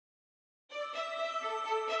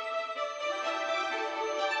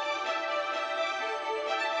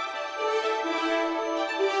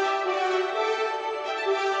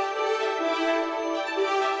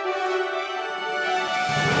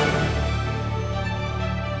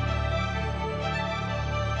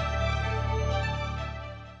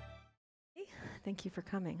Thank you for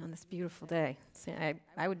coming on this beautiful day. See,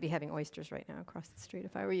 I would be having oysters right now across the street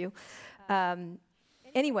if I were you.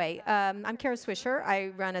 Anyway, I'm Kara Swisher. I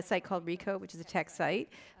run a site called Rico, which is a tech site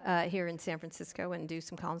here in San Francisco, and do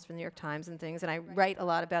some columns for the New York Times and things. And I write a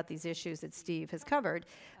lot about these issues that Steve has covered.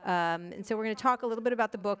 And so we're going to talk a little bit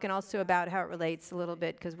about the book and also about how it relates a little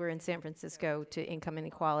bit, because we're in San Francisco, to income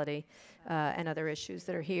inequality and other issues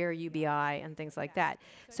that are here, UBI and things like that.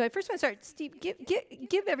 So I first want to start, Steve,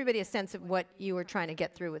 give everybody a sense of what you were trying to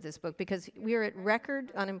get through with this book, because we are at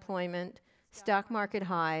record unemployment, stock market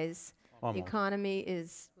highs. Almost. The economy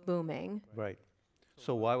is booming. Right.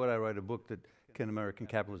 So why would I write a book that can American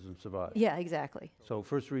Capitalism Survive? Yeah, exactly. So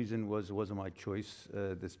first reason was it wasn't my choice.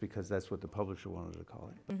 That's because that's what the publisher wanted to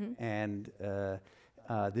call it. Mm-hmm. And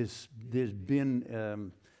there's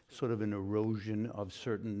been sort of an erosion of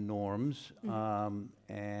certain norms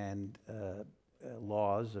and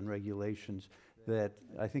laws and regulations that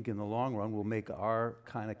I think in the long run will make our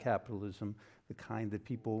kind of capitalism the kind that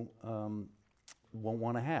people won't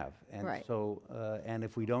want to have. And right. So, and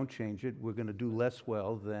if we don't change it, we're going to do less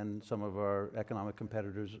well than some of our economic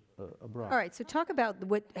competitors abroad. All right, so talk about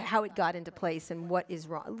how it got into place and what is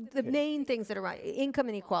wrong. The main things that are wrong, income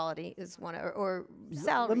inequality is one, or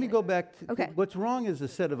salary. Let me go back to, okay. What's wrong is a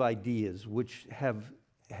set of ideas which have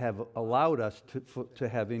allowed us to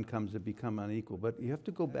have incomes that become unequal. But you have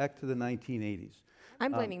to go back to the 1980s.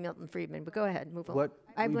 I'm blaming Milton Friedman, but go ahead, move on. What?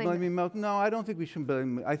 I'm blaming Milton? No, I don't think we should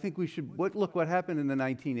blame. I think we should. Look, what happened in the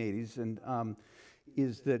 1980s, and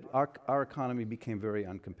is that our economy became very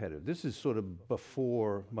uncompetitive. This is sort of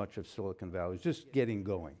before much of Silicon Valley was just getting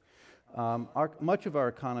going. Much of our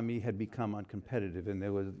economy had become uncompetitive, and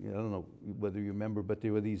there was, I don't know whether you remember, but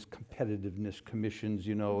there were these competitiveness commissions,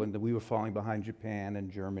 you know, and we were falling behind Japan and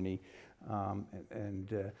Germany,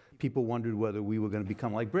 and people wondered whether we were going to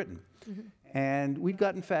become like Britain. Mm-hmm. And we'd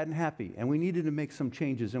gotten fat and happy, and we needed to make some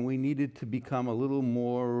changes, and we needed to become a little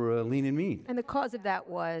more lean and mean. And the cause of that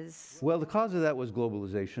was? Well, the cause of that was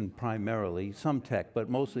globalization primarily, some tech, but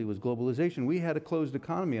mostly it was globalization. We had a closed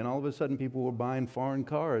economy, and all of a sudden people were buying foreign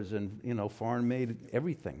cars and, you know, foreign-made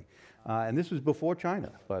everything. And this was before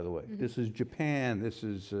China, by the way. Mm-hmm. This is Japan, this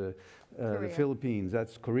is the Philippines,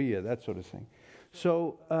 that's Korea, that sort of thing.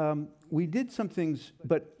 So we did some things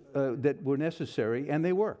that were necessary, and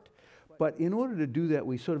they worked. But in order to do that,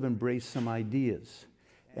 we sort of embraced some ideas.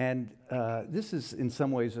 And this is, in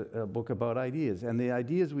some ways, a book about ideas. And the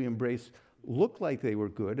ideas we embraced looked like they were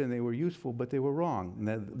good and they were useful, but they were wrong.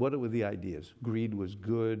 And what were the ideas? Greed was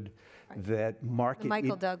good, right. That market... The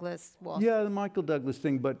Michael Douglas Wall. Yeah, the Michael Douglas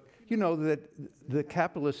thing. But, you know, that the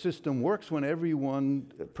capitalist system works when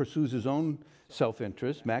everyone pursues his own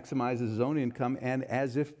self-interest, maximizes his own income, and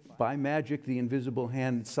as if by magic, the invisible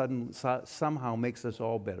hand somehow makes us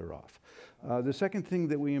all better off. The second thing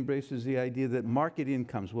that we embrace is the idea that market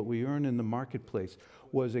incomes, what we earn in the marketplace,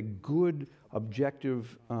 was a good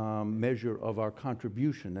objective measure of our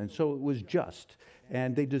contribution. And so it was just,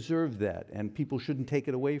 and they deserved that, and people shouldn't take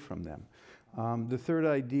it away from them. The third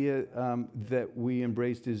idea that we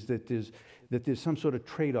embraced is that there's some sort of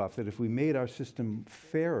trade-off, that if we made our system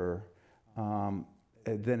fairer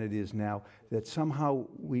than it is now, that somehow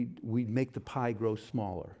we'd make the pie grow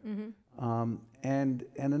smaller. Mm-hmm. And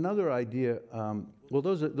another idea, well,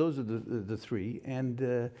 those are the three, and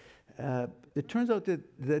it turns out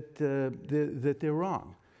that they're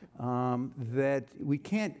wrong. That we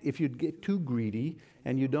can't, if you get too greedy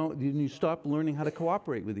and you stop learning how to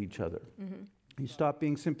cooperate with each other. Mm-hmm. You stop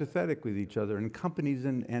being sympathetic with each other, and companies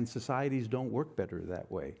and societies don't work better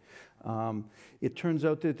that way. It turns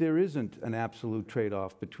out that there isn't an absolute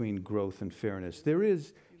trade-off between growth and fairness. There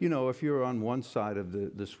is, you know, if you're on one side of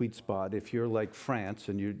the sweet spot, if you're like France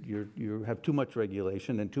and you have too much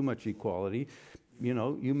regulation and too much equality, you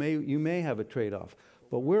know, you may have a trade-off.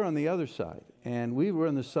 But we're on the other side, and we were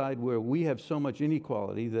on the side where we have so much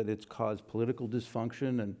inequality that it's caused political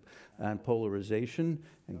dysfunction and polarization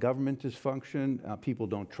and government dysfunction. People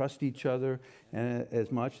don't trust each other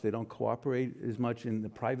as much. They don't cooperate as much in the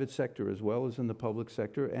private sector as well as in the public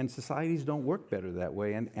sector. And societies don't work better that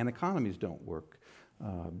way, and economies don't work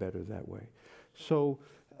better that way. So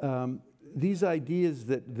these ideas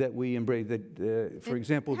that we embrace, that, for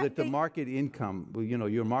example, that the market income, you know,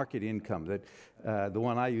 your market income, that the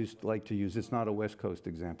one I like to use, it's not a West Coast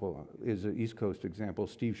example, is an East Coast example.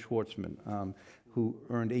 Steve Schwartzman, who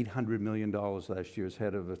earned $800 million last year as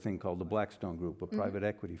head of a thing called the Blackstone Group, a private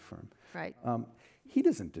equity firm. Right. He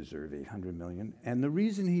doesn't deserve $800 million, and the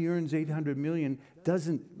reason he earns $800 million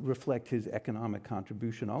doesn't reflect his economic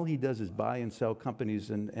contribution. All he does is buy and sell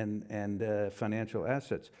companies and financial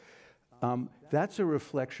assets. That's a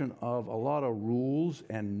reflection of a lot of rules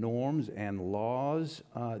and norms and laws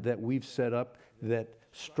that we've set up that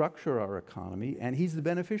structure our economy, and he's the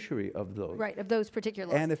beneficiary of those. Right, of those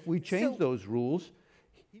particular laws. And if we change those rules,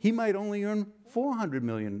 he might only earn $400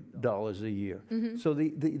 million a year. So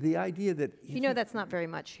the idea that... You know that's not very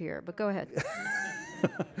much here, but go ahead.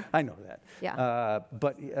 I know that. Yeah.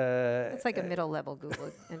 But... it's like a middle-level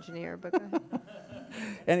Google engineer, but go ahead.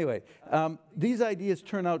 Anyway, these ideas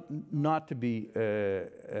turn out not to be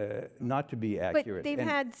accurate. But they've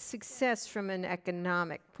had success from an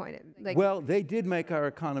economic point of view. Like, well, they did make our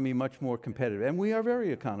economy much more competitive, and we are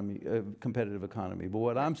very competitive economy. But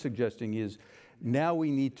what I'm suggesting is now we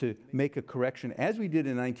need to make a correction, as we did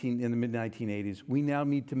in the mid-1980s. We now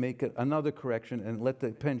need to make another correction and let the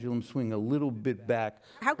pendulum swing a little bit back.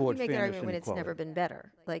 how can you toward make that fairness argument when and it's equality. never been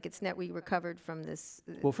better? Like we recovered from this.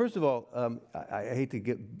 Well, first of all, I hate to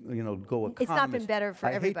go economist. It's not been better for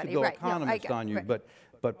everybody. I hate to go Right. economist on you, right.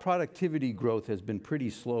 but productivity growth has been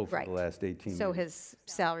pretty slow for Right. the last 18 So years. has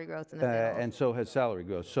salary growth in the middle. And so has salary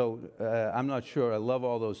growth. So I'm not sure. I love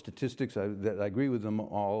all those statistics. That I agree with them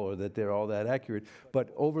all, or that they're all that accurate.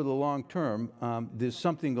 But over the long term, there's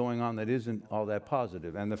something going on that isn't all that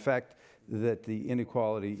positive. And the fact that the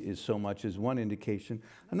inequality is so much is one indication.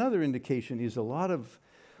 Another indication is a lot of...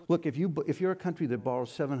 Look, if you're a country that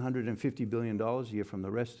borrows $750 billion a year from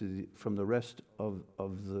the rest of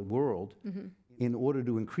the world, in order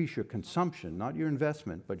to increase your consumption, not your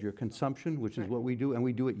investment, but your consumption, which is what we do, and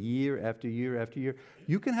we do it year after year after year,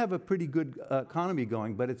 you can have a pretty good economy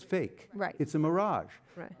going, but it's fake. Right. It's a mirage.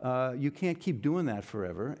 Right. You can't keep doing that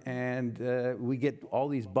forever, and we get all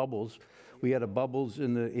these bubbles. We had a bubbles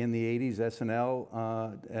in the 80s,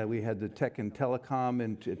 SNL. We had the tech and telecom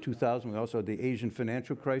in 2000. We also had the Asian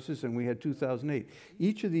financial crisis, and we had 2008.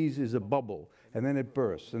 Each of these is a bubble, and then it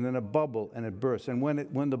bursts, and then a bubble, and it bursts. And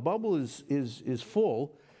when the bubble is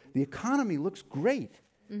full, the economy looks great.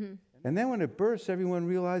 And then when it bursts, everyone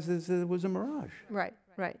realizes that it was a mirage. Right.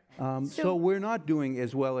 Right. So we're not doing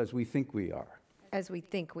as well as we think we are. As we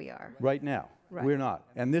think we are. Right now. Right. We're not.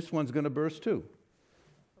 And this one's going to burst too.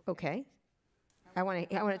 Okay. I want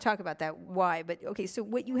to talk about that, why, but okay, so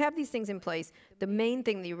what you have these things in place. The main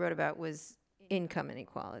thing that you wrote about was income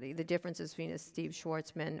inequality, the differences between a Steve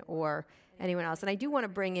Schwarzman or anyone else. And I do want to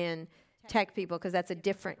bring in tech people because that's a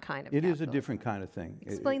different kind of It is a capital. different kind of thing.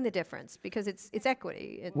 Explain the difference, because it's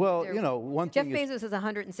equity. Well, one Jeff thing is... Bezos has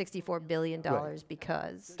 $164 billion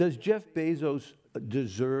because... Does Jeff Bezos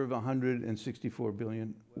deserve $164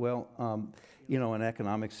 billion? Well, in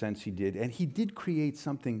economic sense, he did. And he did create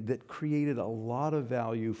something that created a lot of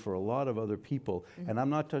value for a lot of other people. And I'm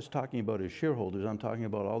not just talking about his shareholders. I'm talking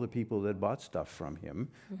about all the people that bought stuff from him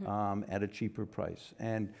at a cheaper price.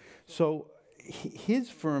 And so his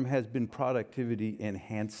firm has been productivity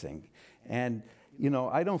enhancing. And,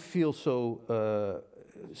 I don't feel so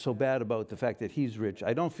bad about the fact that he's rich.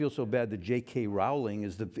 I don't feel so bad that J.K. Rowling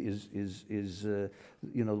is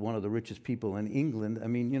one of the richest people in England. I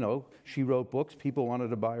mean, she wrote books. People wanted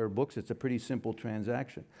to buy her books. It's a pretty simple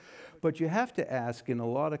transaction. But you have to ask, in a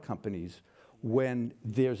lot of companies, when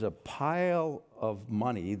there's a pile of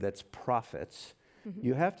money that's profits,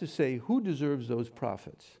 you have to say, who deserves those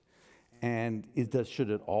profits? And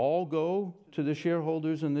should it all go to the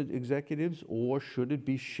shareholders and the executives, or should it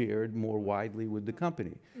be shared more widely with the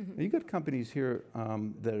company? Now, you've got companies here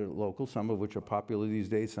that are local, some of which are popular these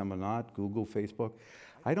days, some are not, Google, Facebook.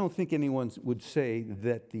 I don't think anyone would say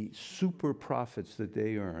that the super profits that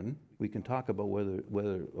they earn, we can talk about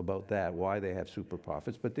about that, why they have super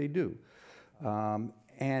profits, but they do.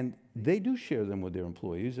 And they do share them with their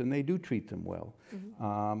employees, and they do treat them well.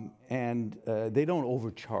 And they don't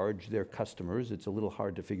overcharge their customers. It's a little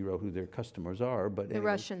hard to figure out who their customers are, but The anyway.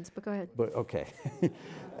 Russians, but go ahead. But okay.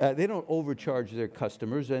 They don't overcharge their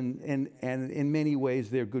customers, and in many ways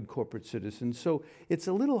they're good corporate citizens. So it's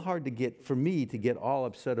a little hard for me to get all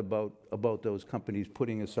upset about those companies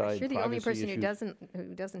putting aside You're the only person issues.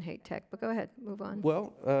 who doesn't hate tech, but go ahead, move on.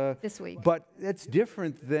 Well, this week. But it's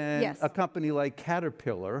different than Yes. a company like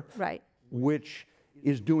Caterpillar, Right. which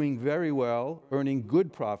is doing very well, earning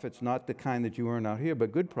good profits, not the kind that you earn out here,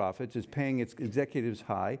 but good profits, is paying its executives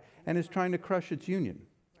high, and is trying to crush its union.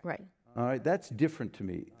 Right. All right, that's different to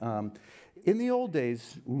me. In the old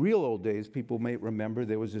days, real old days, people may remember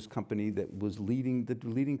there was this company that was the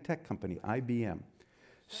leading tech company, IBM.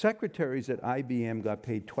 Secretaries at IBM got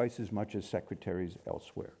paid twice as much as secretaries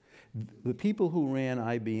elsewhere. The people who ran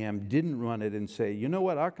IBM didn't run it and say, you know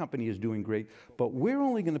what, our company is doing great, but we're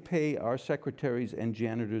only going to pay our secretaries and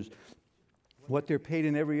janitors what they're paid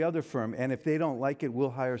in every other firm, and if they don't like it,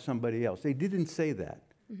 we'll hire somebody else. They didn't say that.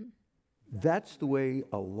 That's the way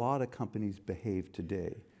a lot of companies behave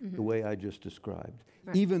today, the way I just described,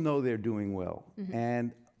 even though they're doing well.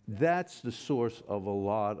 And that's the source of a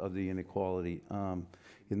lot of the inequality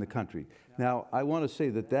in the country. Now, I want to say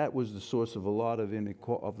that that was the source of a lot of the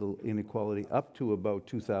inequality up to about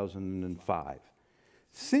 2005.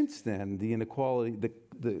 Since then, the inequality,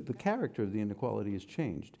 the character of the inequality has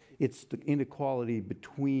changed. It's the inequality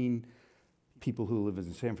between people who live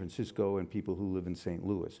in San Francisco and people who live in St.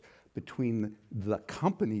 Louis, between the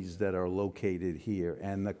companies that are located here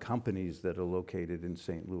and the companies that are located in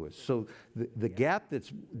St. Louis. So the gap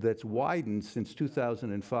that's widened since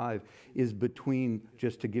 2005 is between,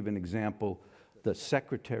 just to give an example, the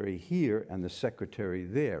secretary here and the secretary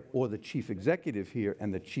there, or the chief executive here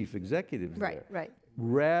and the chief executive there. Right.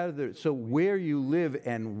 Rather, so where you live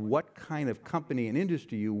and what kind of company and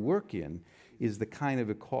industry you work in is the kind of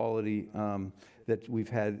equality that we've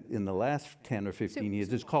had in the last 10 or 15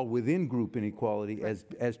 years. It's called within group inequality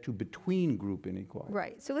as to between group inequality.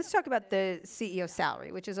 Right. So let's talk about the CEO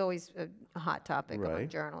salary, which is always a hot topic among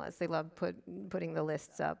journalists. They love putting the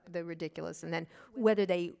lists up, they're ridiculous, and then whether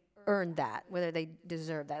they earned that, whether they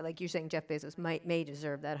deserve that. Like you're saying, Jeff Bezos may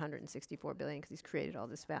deserve that $164 billion because he's created all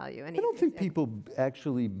this value. And I don't think people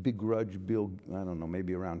actually begrudge Bill. I don't know.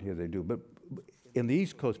 Maybe around here they do, but in the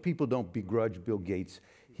East Coast, people don't begrudge Bill Gates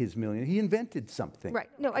his million. He invented something. Right.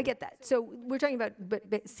 No, I get that. So we're talking about but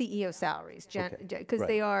CEO salaries, because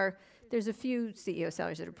they are. There's a few CEO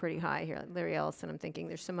salaries that are pretty high here. Like Larry Ellison, I'm thinking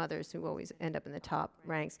there's some others who always end up in the top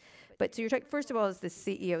ranks. But so you're talking, first of all, is the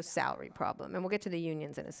CEO salary problem, and we'll get to the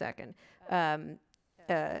unions in a second,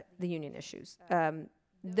 the union issues.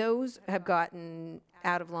 Those have gotten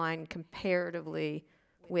out of line comparatively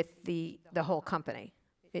with the whole company,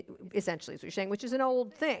 essentially is what you're saying, which is an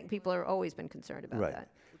old thing. People have always been concerned about that.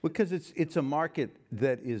 Because it's a market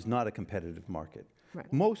that is not a competitive market.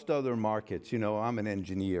 Right. Most other markets, I'm an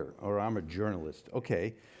engineer or I'm a journalist.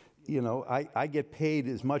 Okay, I get paid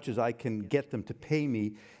as much as I can get them to pay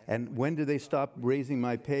me. And when do they stop raising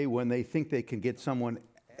my pay? When they think they can get someone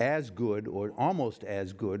as good or almost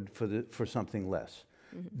as good for something less.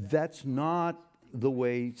 That's not the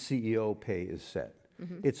way CEO pay is set.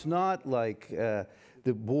 It's not like the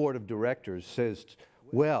board of directors says,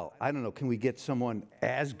 well, I don't know, can we get someone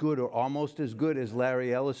as good or almost as good as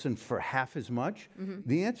Larry Ellison for half as much?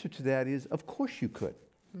 The answer to that is, of course you could.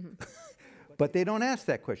 But they don't ask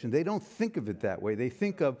that question. They don't think of it that way. They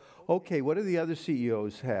think of, okay, what do the other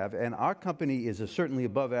CEOs have? And our company is a certainly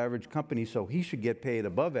above average company, so he should get paid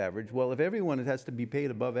above average. Well, if everyone has to be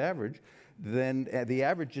paid above average, then the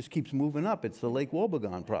average just keeps moving up. It's the Lake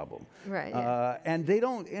Wobegon problem. Right. And they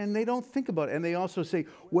don't think about it. And they also say,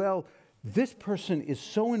 well, this person is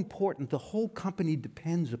so important, the whole company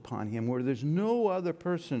depends upon him, where there's no other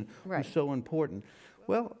person who's so important.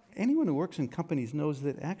 Well, anyone who works in companies knows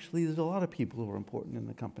that actually there's a lot of people who are important in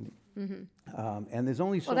the company. And there's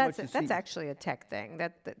only so much to see. That's actually a tech thing.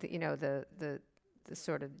 The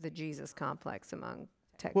sort of the Jesus complex among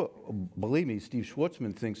tech. Well, believe me, Steve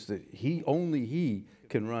Schwartzman thinks that only he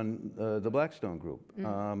can run the Blackstone Group,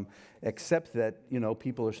 except that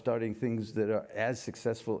people are starting things that are as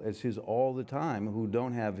successful as his all the time, who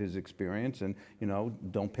don't have his experience and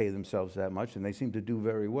don't pay themselves that much, and they seem to do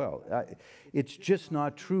very well. It's just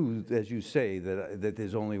not true, as you say, that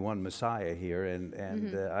there's only one Messiah here,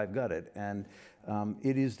 and I've got it. And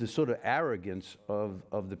it is the sort of arrogance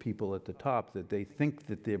of the people at the top that they think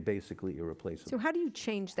that they're basically irreplaceable. So how do you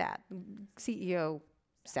change that? CEO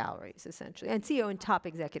salaries, essentially, and CEO and top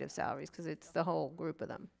executive salaries, because it's the whole group of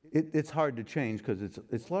them. It's hard to change because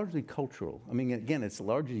it's largely cultural. I mean, again, it's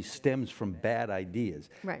largely stems from bad ideas.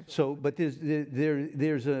 Right. So, but there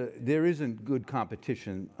isn't good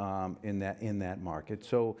competition in that market.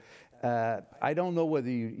 So, I don't know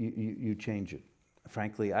whether you change it.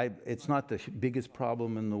 Frankly, it's not the biggest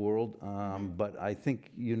problem in the world, but I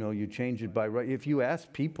think you change it by right. If you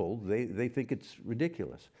ask people, they think it's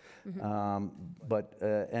ridiculous.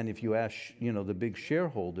 And if you ask the big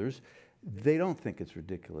shareholders, they don't think it's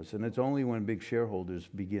ridiculous. And it's only when big shareholders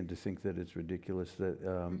begin to think that it's ridiculous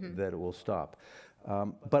that it will stop.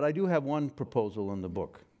 But I do have one proposal in the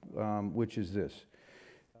book, which is this: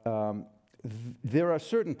 there are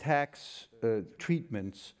certain tax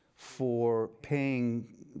treatments for paying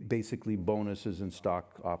basically bonuses and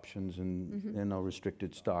stock options and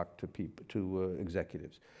restricted stock to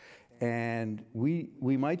executives. And we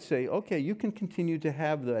might say, okay, you can continue to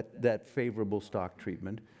have that favorable stock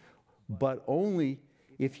treatment, but only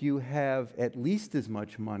if you have at least as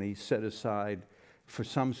much money set aside for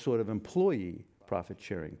some sort of employee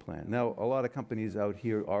profit-sharing plan. Now, a lot of companies out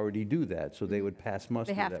here already do that, so they would pass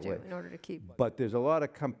muster They have that to way. in order to keep. But there's a lot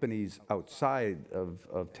of companies outside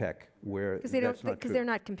of tech where Because that's not true. they're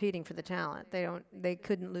not competing for the talent. They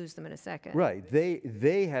couldn't lose them in a second. Right.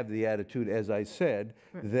 They have the attitude, as I said,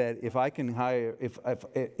 that if I can hire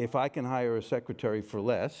a secretary for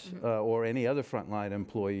less or any other frontline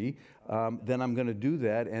employee, then I'm going to do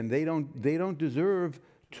that, and they don't deserve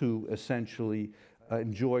to essentially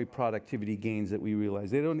enjoy productivity gains that we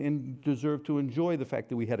realize. They don't deserve to enjoy the fact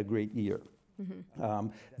that we had a great year.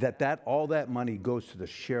 All that money goes to the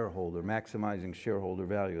shareholder, maximizing shareholder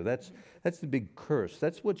value. That's the big curse.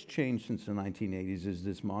 That's what's changed since the 1980s, is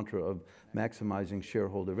this mantra of maximizing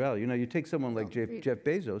shareholder value. You know, you take someone like Jeff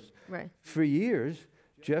Bezos. Right. For years,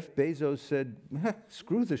 Jeff Bezos said,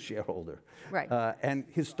 screw the shareholder. Right. And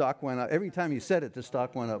his stock went up. Every time he said it, the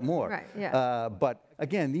stock went up more. Right, yeah. But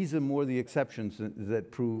again, these are more the exceptions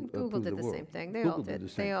that prove Google prove did the the world. same thing. They Google all did did. the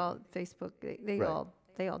same They thing. all, Facebook, they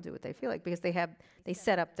Right. all do what they feel like, because they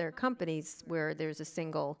set up their companies where there's a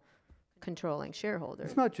single controlling shareholder.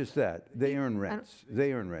 It's not just that. They earn rents.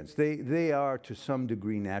 They earn rents. They are, to some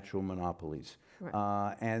degree, natural monopolies.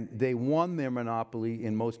 Right. And they won their monopoly,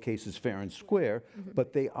 in most cases, fair and square,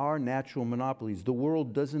 but they are natural monopolies. The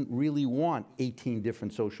world doesn't really want 18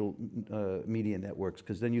 different social media networks,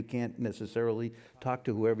 because then you can't necessarily talk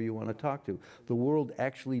to whoever you want to talk to. The world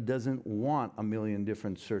actually doesn't want a million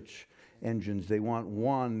different search engines. They want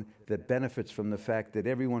one that benefits from the fact that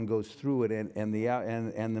everyone goes through it, and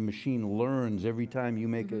the machine learns every time you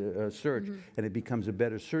make a search, and it becomes a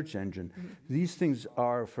better search engine. These things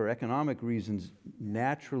are, for economic reasons,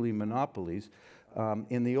 naturally monopolies.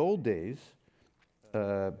 In the old days,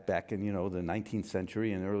 back in the 19th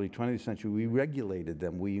century and early 20th century, we regulated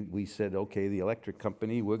them. We said, okay, the electric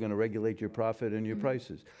company, we're going to regulate your profit and your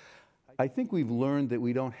prices. I think we've learned that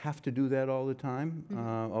we don't have to do that all the time,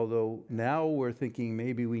 although now we're thinking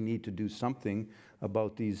maybe we need to do something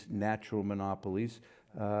about these natural monopolies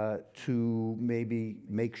to maybe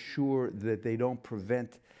make sure that they don't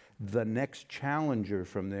prevent the next challenger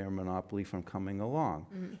from their monopoly from coming along.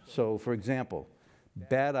 So, for example,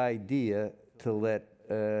 bad idea to let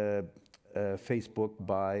Facebook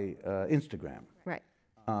buy Instagram. Right.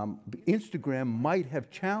 Instagram might have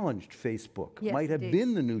challenged Facebook, Yes, might have indeed.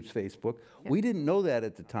 been the news Facebook. Yep. We didn't know that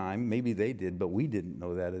at the time. Maybe they did, but we didn't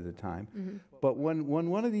know that at the time. But when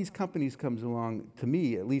one of these companies comes along, to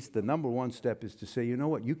me, at least the number one step is to say, you know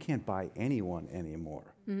what, you can't buy anyone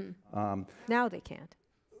anymore. Now they can't.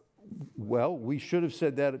 Well, we should have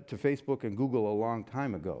said that to Facebook and Google a long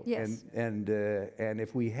time ago. Yes. And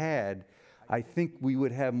if we had, I think we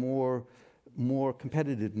would have more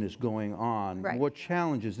competitiveness going on, Right. more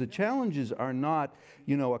challenges. The challenges are not,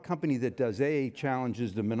 a company that does A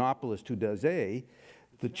challenges the monopolist who does A.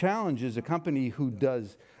 The challenge is a company who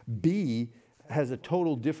does B has a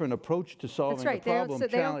total different approach to solving That's right. the problem. They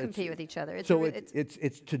don't compete with each other.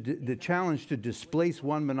 The challenge to displace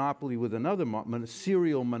one monopoly with another.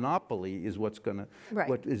 Serial monopoly is what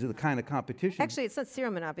is the kind of competition. Actually, it's not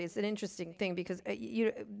serial monopoly. It's an interesting thing, because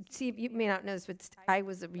you may not know this, but I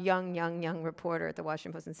was a young reporter at the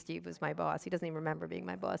Washington Post, and Steve was my boss. He doesn't even remember being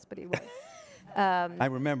my boss, but he was. I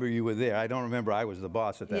remember you were there. I don't remember I was the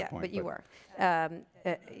boss at that point. Yeah, but you were.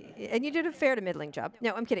 And you did a fair to middling job.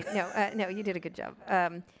 No, I'm kidding. No, you did a good job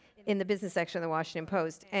in the business section of the Washington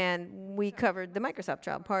Post. And we covered the Microsoft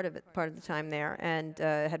trial, part of the time there, and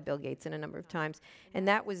had Bill Gates in a number of times. And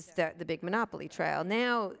that was the big monopoly trial.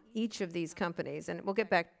 Now, each of these companies, and we'll get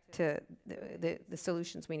back to the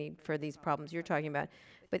solutions we need for these problems you're talking about,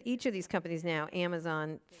 but each of these companies now,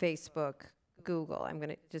 Amazon, Facebook, Google, I'm going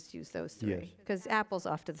to just use those three. Yes. Because Apple's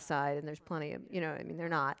off to the side, and there's plenty of,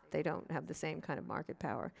 they don't have the same kind of market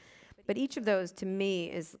power. But each of those, to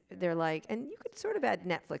me, they're like, and you could sort of add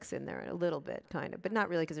Netflix in there a little bit, kind of, but not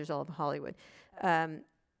really, because there's all of Hollywood,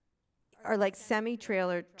 are like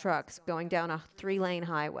semi-trailer trucks going down a 3-lane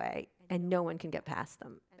highway, and no one can get past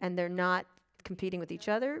them. And they're not competing with each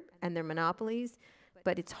other, and they're monopolies.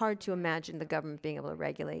 But it's hard to imagine the government being able to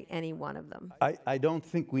regulate any one of them. I don't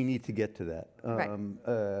think we need to get to that.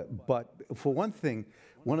 Right. But for one thing,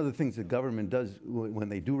 one of the things the government does when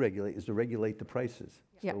they do regulate is to regulate the prices.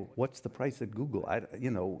 Yeah. So what's the price at Google?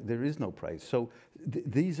 There is no price. So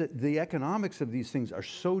the economics of these things are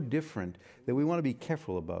so different that we want to be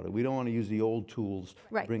careful about it. We don't want to use the old tools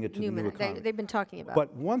to bring it to the new economy. They've been talking about.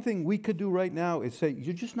 But one thing we could do right now is say,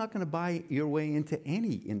 you're just not going to buy your way into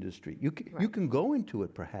any industry. You can go into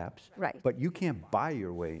it perhaps, Right. but you can't buy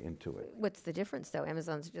your way into it. What's the difference, though?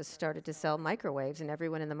 Amazon's just started to sell microwaves, and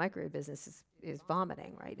everyone in the microwave business is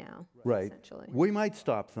vomiting right now. Right. Essentially. We might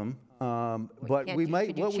stop them, but can't we do- might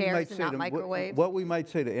could do chairs and not microwave. What we might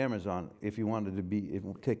say to Amazon, if you wanted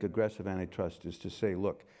to take aggressive antitrust, is to say,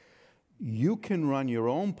 look, you can run your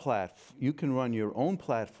own platform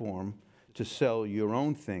to sell your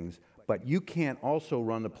own things, but you can't also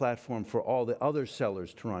run the platform for all the other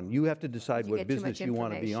sellers to run. You have to decide what business you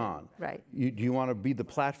want to be on. Right. Do you want to be the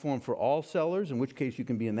platform for all sellers, in which case you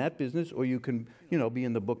can be in that business, or you can, be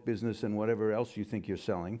in the book business and whatever else you think you're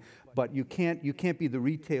selling. But you can't be the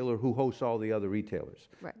retailer who hosts all the other retailers.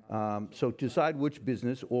 Right. So decide which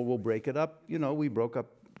business, or we'll break it up. We broke up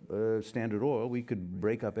Standard Oil. We could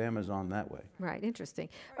break up Amazon that way. Right, interesting.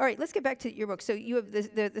 All right, let's get back to your book. So you have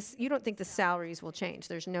this you don't think the salaries will change.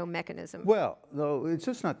 There's no mechanism. Well, no, it's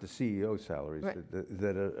just not the CEO salaries right.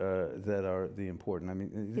 that are the important. I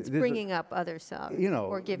mean, it's bringing up other salaries,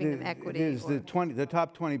 or giving them equity. There's the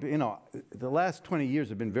top 20. The last 20 years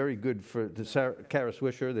have been very good for Kara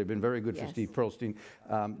Swisher. They've been very good for Steve Pearlstein.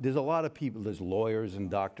 There's a lot of people. There's lawyers and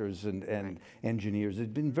doctors and right. engineers.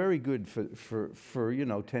 It's been very good for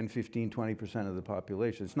 10, 15, 20% of the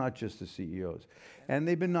population. It's not just the CEOs. And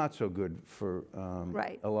they've been not so good for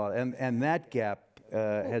right. a lot. And that gap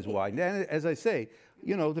has widened. And as I say,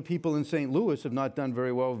 the people in St. Louis have not done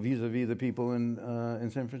very well vis-a-vis the people in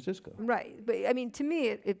San Francisco. Right. But I mean, to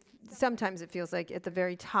me, sometimes it feels like at the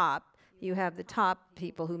very top, you have the top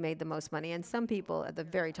people who made the most money, and some people at the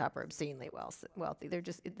very top are obscenely wealthy. They're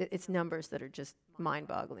just, it's numbers that are just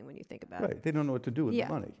mind-boggling when you think about it. Right, they don't know what to do with the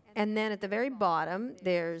money. And then at the very bottom,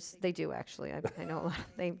 they do actually. I know a lot,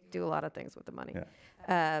 they do a lot of things with the money.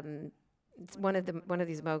 Yeah. It's one of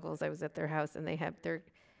these moguls. I was at their house, and they have their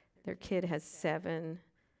kid has 7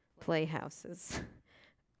 playhouses,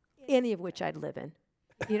 any of which I'd live in.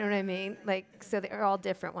 You know what I mean? Like, so they're all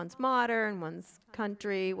different. One's modern, one's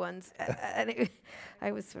country, one's...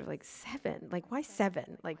 I was sort of like, 7? Like, why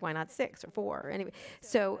 7? Like, why not 6 or 4? Anyway,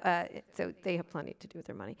 so they have plenty to do with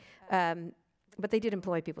their money. But they did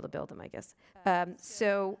employ people to build them, I guess.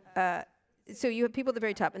 So you have people at the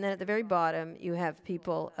very top, and then at the very bottom, you have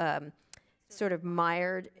people sort of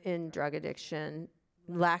mired in drug addiction.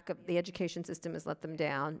 Lack of the education system has let them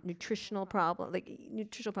down. Nutritional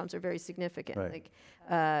problems are very significant. Right. Like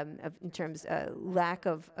in terms lack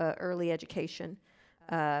of early education,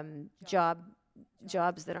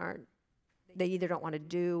 jobs that they either don't want to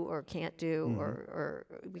do or can't do, mm-hmm. or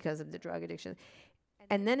because of the drug addiction.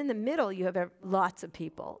 And then in the middle, you have lots of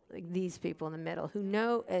people, like these people in the middle, who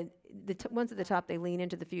know the ones at the top, they lean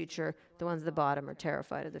into the future. The ones at the bottom are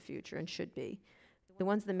terrified of the future and should be. The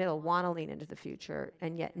ones in the middle want to lean into the future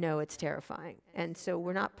and yet know it's terrifying. And so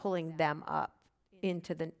we're not pulling them up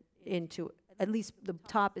into at least the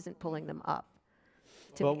top isn't pulling them up.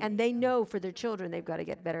 And they know for their children they've got to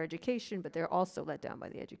get better education, but they're also let down by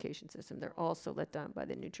the education system. They're also let down by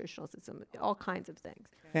the nutritional system, all kinds of things.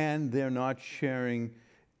 And they're not sharing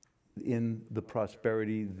in the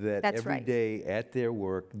prosperity that every day at their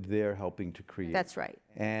work they're helping to create. That's right.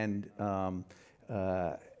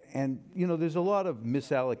 And there's a lot of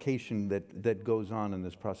misallocation that goes on in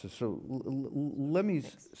this process. So let me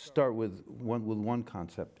start with one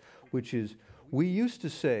concept, which is we used to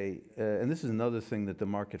say, and this is another thing that the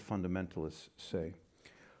market fundamentalists say,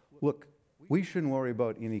 look, we shouldn't worry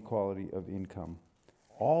about inequality of income.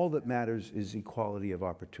 All that matters is equality of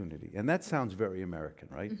opportunity. And that sounds very American,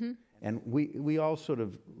 right? Mm-hmm. And we all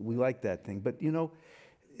we like that thing. But,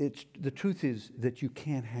 the truth is that you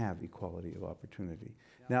can't have equality of opportunity.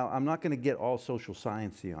 Now, I'm not going to get all social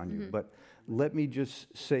sciencey on you, but let me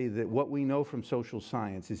just say that what we know from social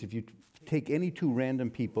science is if you take any 2 random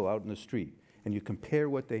people out in the street and you compare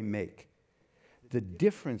what they make, the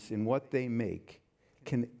difference in what they make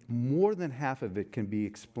more than half of it can be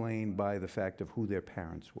explained by the fact of who their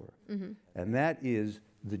parents were. Mm-hmm. And that is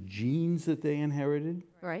the genes that they inherited.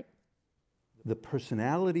 Right. The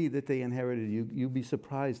personality that they inherited. You'd be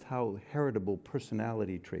surprised how heritable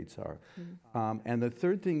personality traits are. Mm-hmm. And the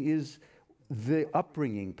third thing is the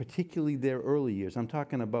upbringing, particularly their early years. I'm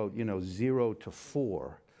talking about 0 to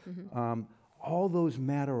 4. Mm-hmm. All those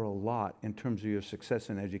matter a lot in terms of your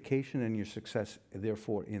success in education and your success,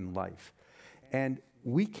 therefore, in life. And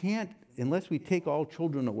we can't, unless we take all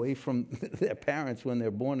children away from their parents when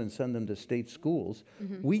they're born and send them to state schools,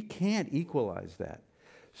 mm-hmm. we can't equalize that.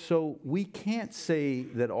 So we can't say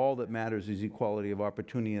that all that matters is equality of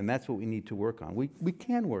opportunity, and that's what we need to work on. We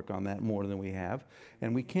can work on that more than we have,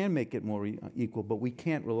 and we can make it more equal, but we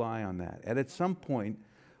can't rely on that. And at some point,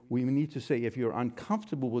 we need to say if you're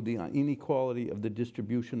uncomfortable with the inequality of the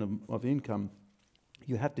distribution of income,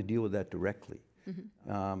 you have to deal with that directly.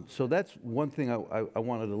 Mm-hmm. So that's one thing I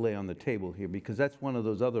wanted to lay on the table here, because that's one of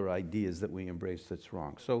those other ideas that we embrace that's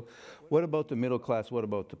wrong. So what about the middle class? What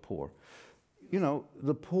about the poor? you know,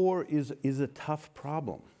 the poor is a tough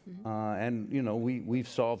problem. And, you know, we've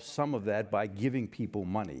solved some of that by giving people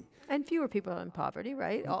money. And fewer people in poverty,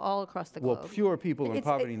 right? All across the Well, globe. fewer people in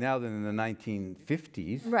poverty now than in the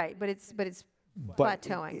 1950s. Right, but it's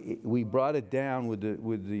plateauing. We brought it down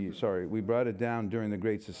we brought it down during the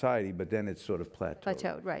Great Society, but then it's sort of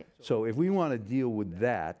plateaued. Right. So if we want to deal with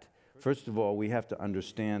that, first of all, we have to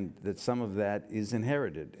understand that some of that is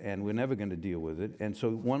inherited, and we're never going to deal with it. And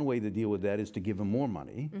so one way to deal with that is to give them more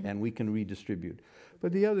money, and we can redistribute.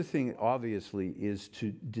 But the other thing, obviously, is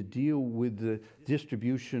to deal with the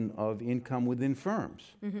distribution of income within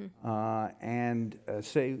firms, and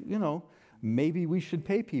say, you know, maybe we should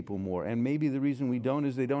pay people more. And maybe the reason we don't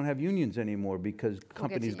is they don't have unions anymore because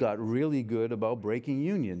companies got really good about breaking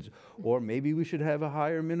unions. Or maybe we should have a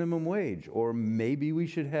higher minimum wage. Or maybe we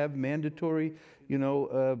should have mandatory, you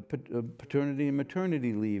know, paternity and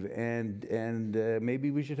maternity leave. And maybe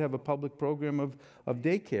we should have a public program of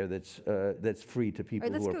daycare that's free to people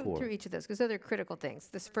who are poor. Let's go through each of those, because those are critical things.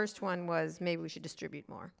 This first one was maybe we should distribute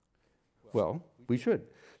more. Well, we should.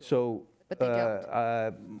 So. But they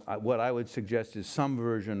don't. What I would suggest is some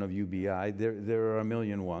version of UBI. There are a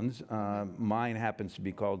million ones. Mine happens to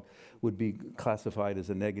be would be classified as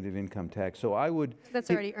a negative income tax. So I would. That's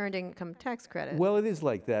already earned income tax credit. Well, it is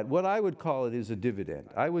like that. What I would call it is a dividend.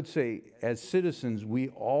 I would say, as citizens, we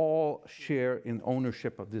all share in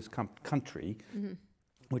ownership of this country,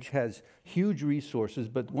 which has huge resources,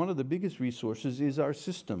 but one of the biggest resources is our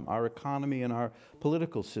system, our economy and our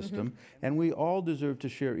political system, and we all deserve to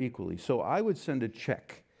share equally. So I would send a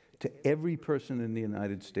check to every person in the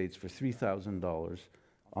United States for $3,000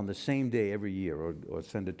 on the same day every year, or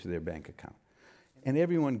send it to their bank account. And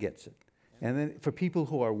everyone gets it. And then for people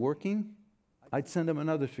who are working, I'd send them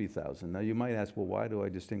another $3,000. Now you might ask, well, why do I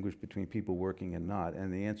distinguish between people working and not?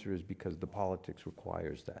 And the answer is because the politics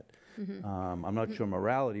requires that. I'm not sure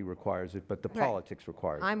morality requires it, but the politics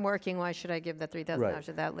requires it. I'm working, why should I give that $3,000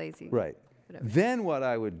 to that lazy? Right. Then what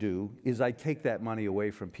I would do is I take that money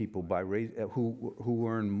away from people by who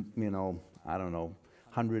earn, you know, I don't know,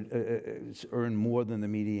 earn more than the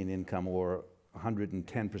median income, or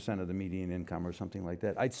 110% of the median income, or something like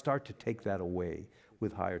that. I'd start to take that away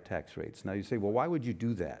with higher tax rates. Now you say, well, why would you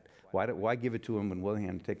do that? Why give it to them on one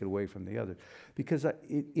hand and take it away from the other? Because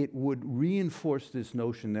it would reinforce this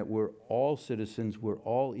notion that we're all citizens, we're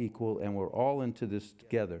all equal, and we're all into this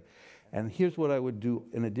together. And here's what I would do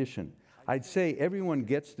in addition. I'd say everyone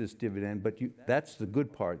gets this dividend, but that's the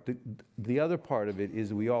good part. The other part of it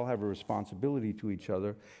is we all have a responsibility to each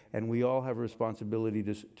other, and we all have a responsibility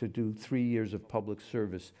to do 3 years of public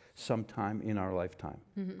service sometime in our lifetime.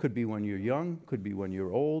 Could be when you're young, could be when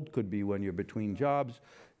you're old, could be when you're between jobs,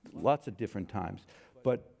 lots of different times.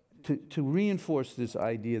 But to reinforce this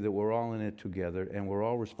idea that we're all in it together and we're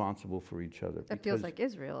all responsible for each other. That feels like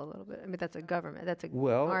Israel a little bit. I mean, that's a government, that's an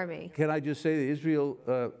army. Can I just say that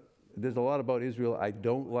Israel, there's a lot about Israel I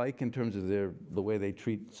don't like in terms of the way they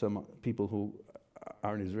treat some people who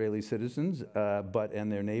aren't Israeli citizens,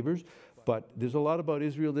 and their neighbors. But there's a lot about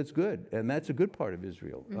Israel that's good, and that's a good part of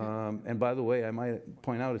Israel. And by the way, I might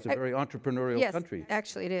point out it's a very entrepreneurial country. Yes,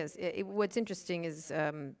 actually it is. What's interesting is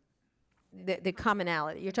the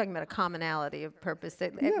commonality. You're talking about a commonality of purpose.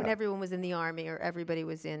 That when everyone was in the army or everybody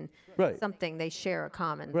was in something, they share a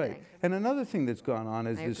common thing. And another thing that's gone on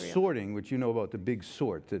is this sorting, which you know about the big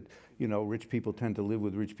sort, that you know rich people tend to live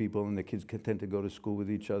with rich people, and the kids tend to go to school with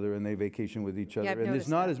each other, and they vacation with each other. And there's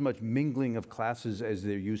not as much mingling of classes as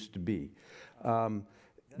there used to be.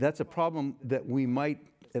 That's a problem that we might,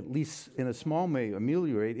 at least in a small way,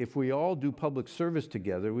 ameliorate. If we all do public service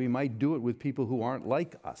together, we might do it with people who aren't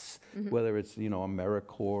like us, whether it's, you know,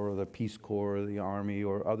 AmeriCorps or the Peace Corps or the Army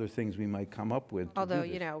or other things we might come up with. Although,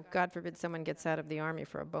 you know, God forbid someone gets out of the Army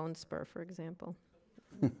for a bone spur, for example.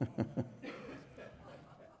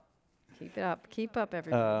 Keep up,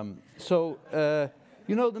 everybody.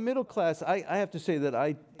 You know, the middle class, I have to say that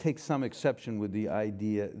I take some exception with the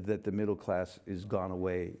idea that the middle class is gone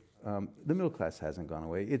away. The middle class hasn't gone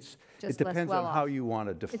away. It depends on how you want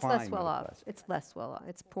to define middle class. It's less well off.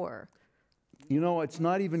 It's poorer. You know, it's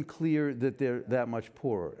not even clear that they're that much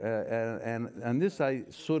poorer. And this,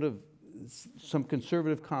 some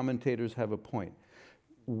conservative commentators have a point.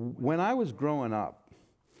 When I was growing up,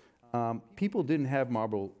 people didn't have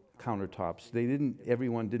marble countertops.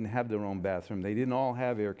 Everyone didn't have their own bathroom. They didn't all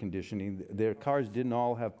have air conditioning. Their cars didn't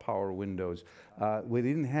all have power windows. They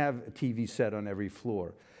didn't have a TV set on every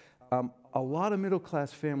floor. A lot of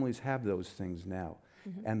middle-class families have those things now.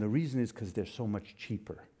 And the reason is because they're so much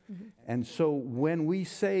cheaper. And so when we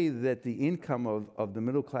say that the income of the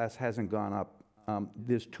middle class hasn't gone up,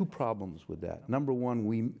 there's two problems with that. Number one,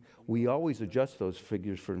 we always adjust those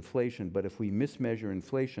figures for inflation, but if we mismeasure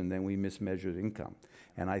inflation, then we mismeasure income.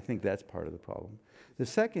 And I think that's part of the problem. The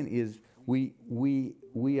second is we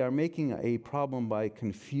are making a problem by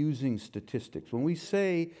confusing statistics. When we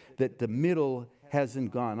say that the middle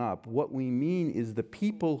hasn't gone up, what we mean is the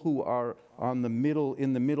people who are in the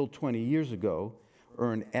middle 20 years ago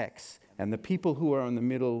earn X, and the people who are in the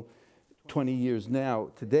middle 20 years now,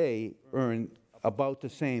 today, earn about the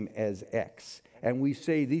same as X. And we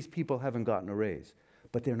say these people haven't gotten a raise,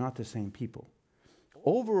 but they're not the same people.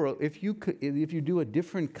 Overall, if you do a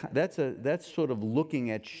different, that's sort of looking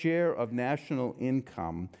at share of national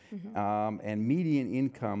income and median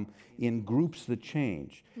income in groups that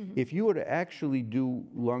change. If you were to actually do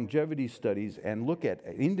longevity studies and look at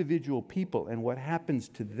individual people and what happens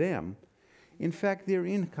to them, in fact, their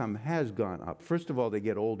income has gone up. First of all, they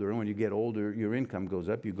get older, and when you get older, your income goes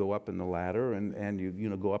up. You go up in the ladder, and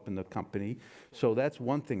you go up in the company. So that's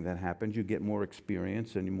one thing that happens. You get more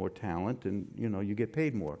experience and more talent, and you get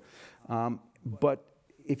paid more. But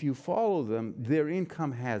if you follow them, their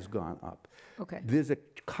income has gone up. Okay. There's a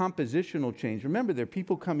compositional change. Remember, there are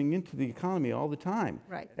people coming into the economy all the time.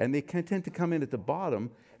 Right. And they tend to come in at the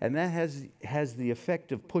bottom, and that has the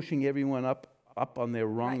effect of pushing everyone up on their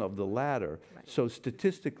rung of the ladder. Right. So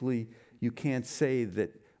statistically, you can't say that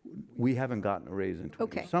we haven't gotten a raise in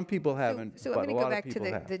 20 years. Some people haven't, so but I'm a going lot to of go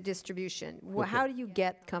people back to the distribution. Well, Okay. how do you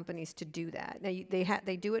get companies to do that? Now,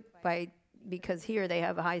 they do it because here they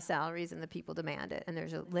have high salaries and the people demand it, and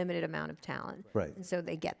there's a limited amount of talent. Right. And so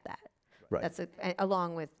they get that. Right. That's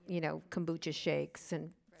along with, kombucha shakes and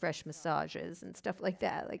fresh massages and stuff like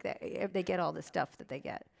that. They get all the stuff that they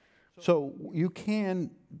get. So you can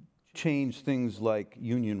change things like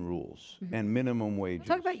union rules and minimum wages.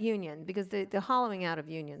 Talk about union, because the hollowing out of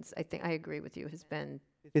unions, I think I agree with you, has been...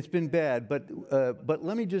 It's been bad, but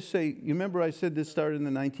let me just say, you remember I said this started in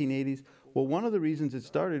the 1980s? Well, one of the reasons it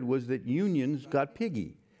started was that unions got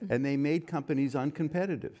piggy, and they made companies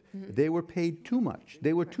uncompetitive. They were paid too much.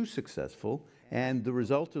 They were too successful, and the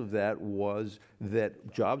result of that was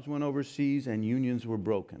that jobs went overseas and unions were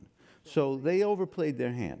broken. So they overplayed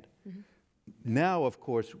their hand. Now, of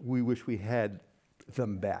course, we wish we had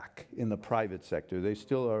them back in the private sector. They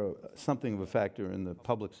still are something of a factor in the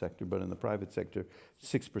public sector, but in the private sector,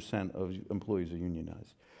 6% of employees are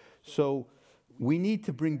unionized. So we need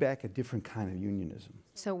to bring back a different kind of unionism.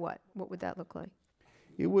 So what? What would that look like?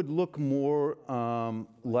 It would look more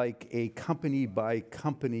like a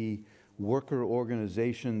company-by-company worker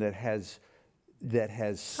organization that has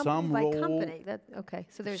some role. Company by company. Okay.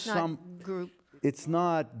 So there's not group. It's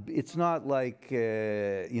not like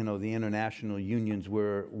the international unions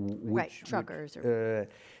where truckers.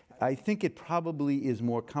 I think it probably is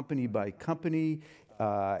more company by company.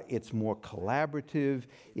 It's more collaborative.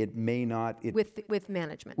 It may not with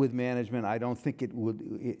management. With management, I don't think it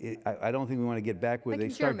would. I don't think we want to get back where they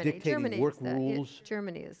start dictating work rules.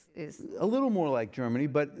 Germany is a little more like Germany,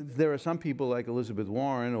 but there are some people like Elizabeth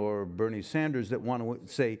Warren or Bernie Sanders that want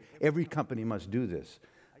to say every company must do this.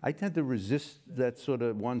 I tend to resist that sort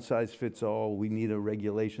of one-size-fits-all. We need a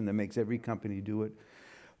regulation that makes every company do it.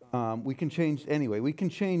 We can change anyway. We can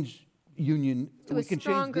change union. So we can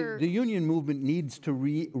change the union movement needs to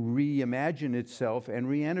reimagine itself and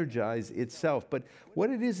re-energize itself. But what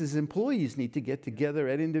it is employees need to get together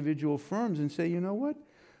at individual firms and say, you know what?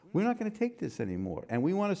 We're not going to take this anymore, and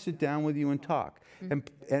we want to sit down with you and talk.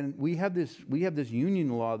 And we have this union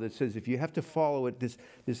law that says if you have to follow it, this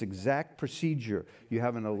exact procedure, you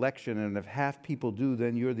have an election, and if half people do,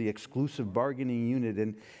 then you're the exclusive bargaining unit.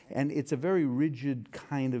 And it's a very rigid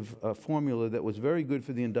kind of formula that was very good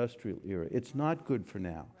for the industrial era. It's not good for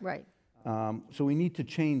now. Right. So we need to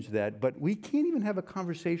change that, but we can't even have a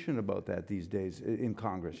conversation about that these days in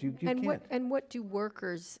Congress. You can't. What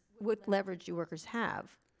leverage do workers have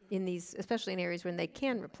in these, especially in areas when they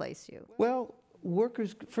can replace you? Well,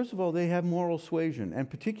 workers, first of all, they have moral suasion, and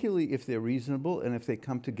particularly if they're reasonable and if they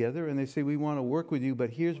come together and they say, we want to work with you, but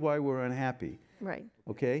here's why we're unhappy. Right.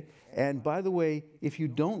 Okay? And by the way, if you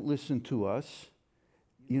don't listen to us,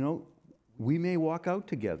 we may walk out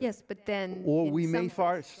together. Yes, but then... Or we may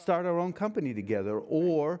start our own company together,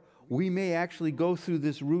 or we may actually go through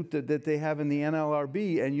this route that they have in the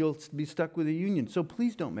NLRB, and you'll be stuck with a union. So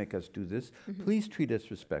please don't make us do this. Please treat us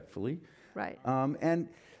respectfully. Right. And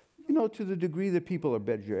you know, to the degree that people are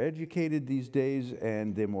better educated these days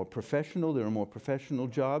and they're more professional, there are more professional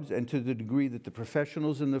jobs, and to the degree that the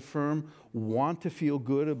professionals in the firm want to feel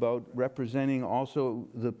good about representing also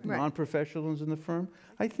the non-professionals in the firm,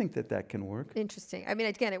 I think that that can work. Interesting. I mean,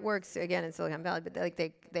 again, it works again in Silicon Valley, but like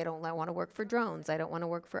they don't want to work for drones. I don't want to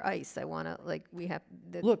work for ICE. I want to, like, we have.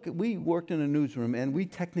 Look, we worked in a newsroom and we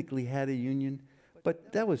technically had a union,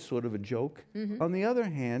 but that was sort of a joke. On the other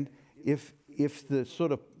hand, if the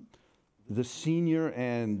sort of the senior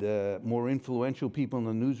and more influential people in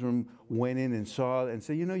the newsroom went in and saw and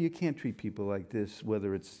said, you know, you can't treat people like this,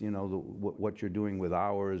 whether it's, you know, what you're doing with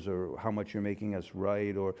hours or how much you're making us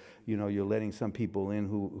write, or, you know, you're letting some people in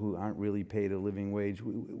who aren't really paid a living wage.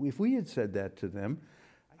 If we had said that to them,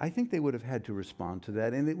 I think they would have had to respond to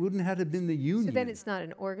that, and it wouldn't have been the union. So then it's not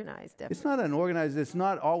an organized effort. It's not an organized, it's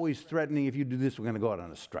not always threatening, if you do this, we're going to go out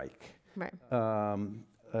on a strike. Right.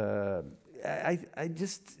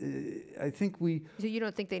 I think we... So you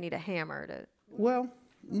don't think they need a hammer to... Well,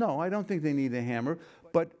 no, I don't think they need a hammer.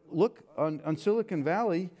 But look, on Silicon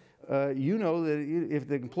Valley, you know that if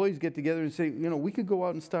the employees get together and say, you know, we could go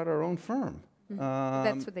out and start our own firm.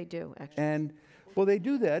 That's what they do, actually. And, well, they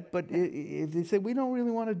do that, but if they say, we don't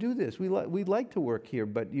really want to do this, we'd like to work here,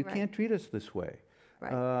 but you can't treat us this way.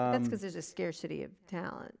 Right. That's because there's a scarcity of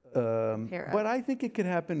talent. But I think it could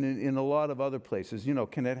happen in a lot of other places. You know,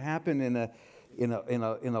 can it happen in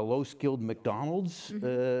a low-skilled McDonald's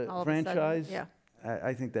franchise? Sudden, yeah.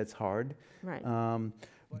 I think that's hard. Right.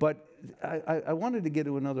 But I wanted to get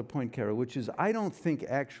to another point, Kara, which is I don't think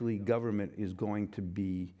actually government is going to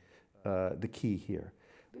be the key here.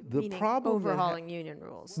 The Meaning problem overhauling union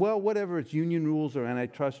rules. Well, whatever it's union rules or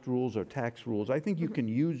antitrust rules or tax rules, I think you can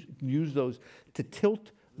use those to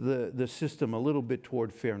tilt the system a little bit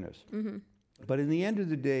toward fairness. But in the end of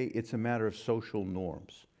the day, it's a matter of social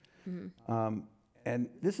norms. And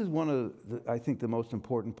this is one of, I think, the most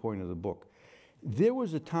important point of the book. There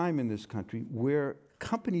was a time in this country where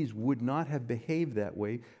companies would not have behaved that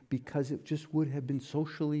way because it just would have been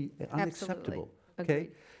socially unacceptable. Okay?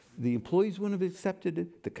 Agreed. The employees wouldn't have accepted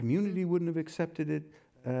it, the community wouldn't have accepted it,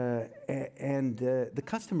 and the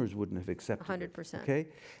customers wouldn't have accepted it. 100%. Okay?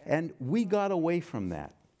 And we got away from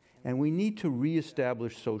that. And we need to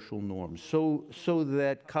reestablish social norms so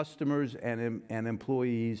that customers and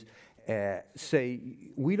employees say,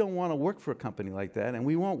 we don't want to work for a company like that, and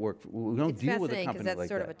we won't work, we don't deal with a company like that. It's fascinating because that's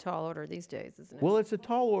sort of a tall order these days, isn't it? Well, it's a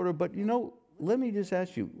tall order, but you know, let me just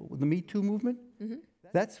ask you, the Me Too movement?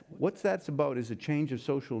 What that's about is a change of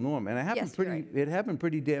social norm, and it happened it happened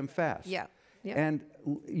pretty damn fast. Yeah. Yeah. And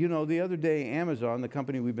you know, the other day, Amazon, the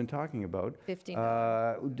company we've been talking about,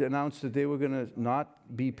 announced that they were going to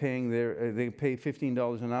not be paying they pay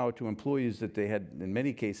 $15 an hour to employees that they had, in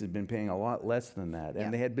many cases, been paying a lot less than that,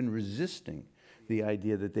 and they had been resisting the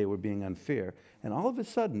idea that they were being unfair. And all of a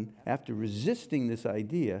sudden, after resisting this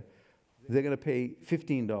idea, they're going to pay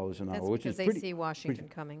 $15 an hour, which is because they see Washington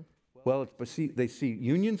coming. Well, they see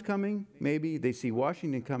unions coming, maybe. They see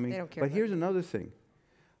Washington coming. They don't care. But here's another thing.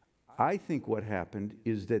 I think what happened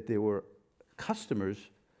is that there were customers,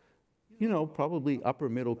 you know, probably upper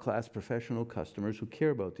middle class professional customers who care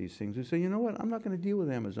about these things, who say, you know what, I'm not going to deal with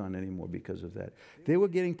Amazon anymore because of that. They were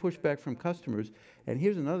getting pushback from customers. And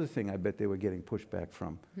here's another thing I bet they were getting pushback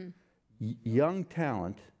from. Young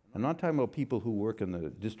talent, I'm not talking about people who work in the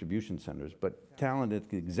distribution centers, but talent at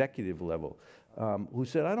the executive level, who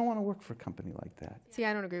said, I don't want to work for a company like that. See,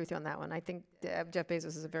 I don't agree with you on that one. I think Jeff Bezos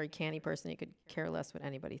is a very canny person. He could care less what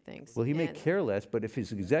anybody thinks. Well, he may care less, but if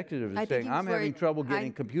his executive is saying, I'm having trouble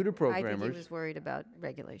getting computer programmers. I think he was worried about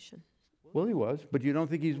regulation. Well, he was. But you don't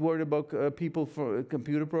think he's worried about people, for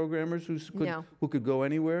computer programmers who could go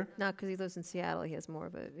anywhere? Not because he lives in Seattle. He has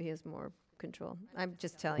more control. I'm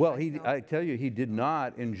just telling you. Well, I tell you, he did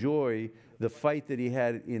not enjoy the fight that he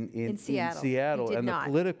had in Seattle and the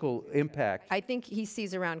political impact. I think he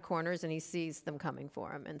sees around corners and he sees them coming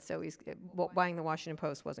for him, and so buying the Washington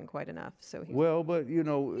Post wasn't quite enough. So but you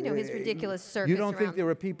know his ridiculous circus. You don't think there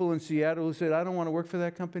were people in Seattle who said, I don't want to work for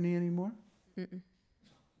that company anymore?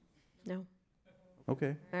 No.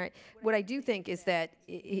 Okay. All right. What I do think is that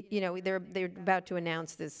you know they're about to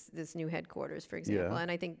announce this new headquarters, for example, and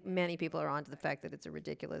I think many people are onto the fact that it's a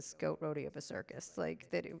ridiculous goat rodeo of a circus. Like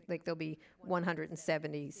there'll be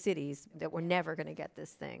 170 cities that we're never going to get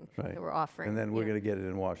this thing that we're offering, and then we're going to get it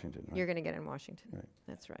in Washington. Right? You're going to get it in Washington. Right.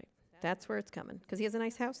 That's right. That's where it's coming because he has a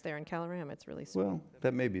nice house there in Calorama. It's really sweet. Well,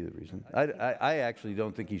 that may be the reason. I actually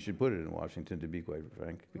don't think he should put it in Washington, to be quite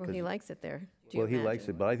frank. Well, he likes it there. He likes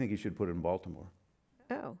it, but I think he should put it in Baltimore.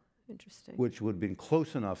 Oh, Interesting. which would have been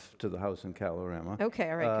close enough to the house in Kalorama. Okay,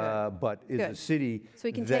 all right, good. But is a Good. city So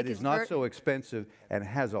he can that take is his not so expensive and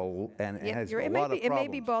has a Yeah, has you're- a it, may lot be, of it problems.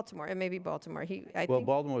 may be Baltimore. It may be Baltimore. I Well, think.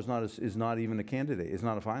 Baltimore is not even a candidate. It's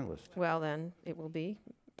not a finalist. Well, then it will be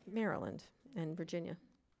Maryland and Virginia.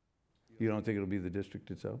 You don't think it'll be the district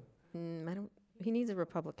itself? I don't. He needs a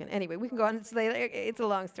Republican. Anyway, we can go on. It's a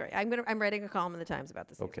long story. I'm writing a column in the Times about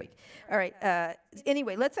this next Okay. week. All right.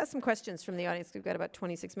 Anyway, let's ask some questions from the audience. We've got about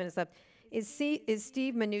 26 minutes left. Is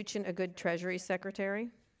Steve Mnuchin a good Treasury Secretary?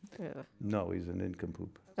 No, he's an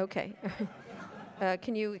nincompoop. Okay.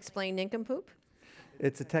 Can you explain nincompoop?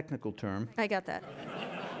 It's a technical term. I got that.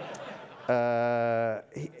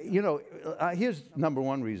 Here's number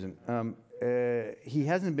one reason. He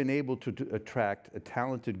hasn't been able to attract a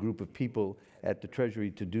talented group of people at the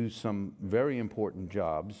Treasury to do some very important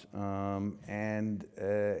jobs, and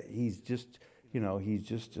he's just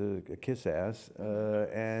a kiss ass,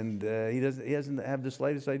 and he doesn't have the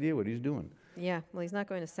slightest idea what he's doing. Yeah. Well, he's not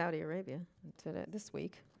going to Saudi Arabia this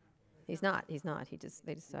week. He's not. They just.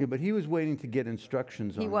 Yeah, but he was waiting to get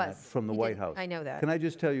instructions on that from the White House. I know that. Can I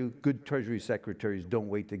just tell you, good Treasury secretaries don't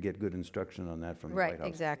wait to get good instruction on that from the White House. Right,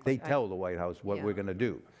 exactly. They tell the White House what Yeah. we're going to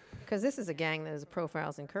do. Because this is a gang that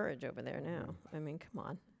profiles in courage over there now. I mean, come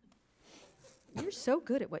on. You're so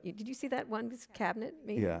good at what you... Did you see that one cabinet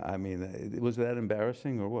meeting? Yeah, I mean, was that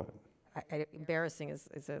embarrassing or what? Embarrassing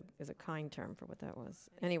is a kind term for what that was.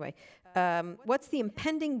 Anyway, what's the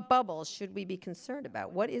impending bubble should we be concerned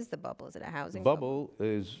about? What is the bubble? Is it a housing bubble? Bubble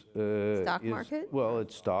is... Stock market? Well,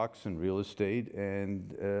 it's stocks and real estate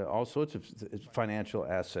and all sorts of financial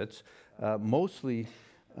assets. Mostly,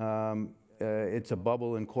 it's a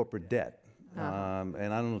bubble in corporate debt.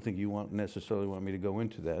 And I don't think you necessarily want me to go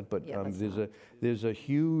into that, but Yeah, there's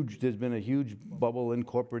been a huge bubble in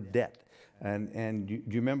corporate debt. And do you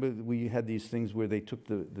remember we had these things where they took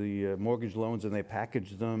the mortgage loans and they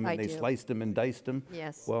packaged them and they sliced them and diced them?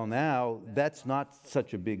 Yes. Well, now that's not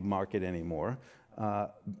such a big market anymore,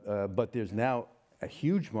 but there's now a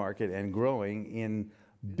huge market and growing in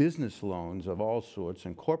business loans of all sorts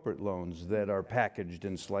and corporate loans that are packaged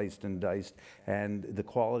and sliced and diced, and the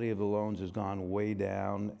quality of the loans has gone way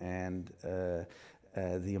down, and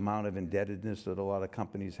the amount of indebtedness that a lot of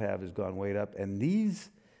companies have has gone way up, and these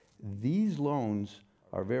loans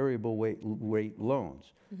are variable rate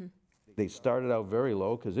loans. Mm-hmm. They started out very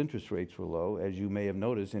low because interest rates were low. As you may have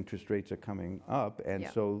noticed, interest rates are coming up, and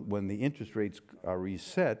so when the interest rates are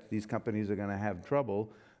reset, these companies are going to have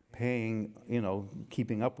trouble paying,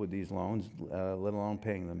 keeping up with these loans, let alone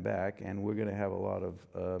paying them back, and we're going to have a lot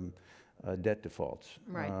of debt defaults.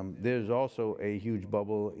 Right. There's also a huge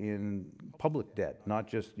bubble in public debt, not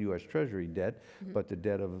just U.S. Treasury debt, but the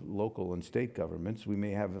debt of local and state governments. We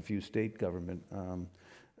may have a few state government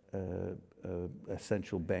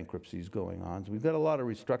essential bankruptcies going on. So we've got a lot of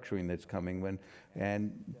restructuring that's coming,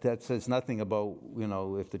 and that says nothing about,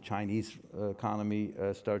 if the Chinese economy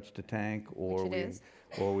starts to tank, or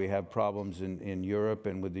we have problems in Europe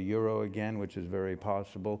and with the euro again, which is very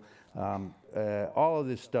possible. All of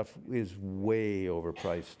this stuff is way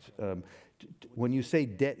overpriced. When you say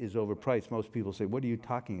debt is overpriced, most people say, what are you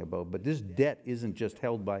talking about? But this debt isn't just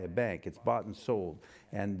held by a bank. It's bought and sold.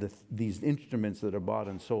 And these instruments that are bought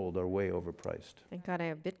and sold are way overpriced. Thank God I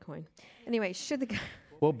have Bitcoin. Anyway,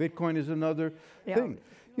 Well, Bitcoin is another thing.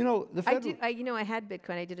 The federal... I had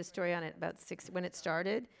Bitcoin. I did a story on it about when it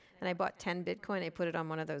started, and I bought 10 Bitcoin. I put it on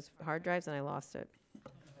one of those hard drives, and I lost it.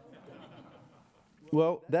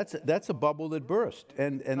 Well, that's a bubble that burst,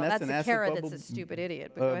 and that's an asset carrot bubble. That's a stupid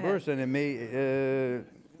idiot. But go ahead. Burst, and it may,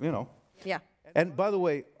 Yeah. And by the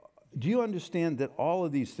way, do you understand that all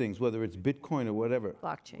of these things, whether it's Bitcoin or whatever,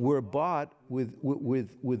 Blockchain, were bought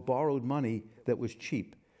with borrowed money that was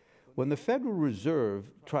cheap? When the Federal Reserve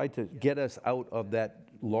tried to get us out of that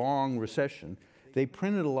long recession, they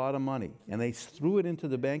printed a lot of money, and they threw it into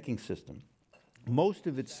the banking system. Most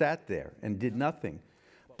of it sat there and did nothing.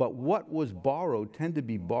 But what was borrowed tended to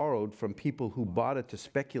be borrowed from people who bought it to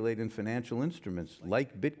speculate in financial instruments,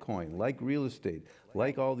 like Bitcoin, like real estate,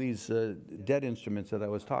 like all these debt instruments that I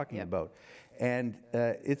was talking about. And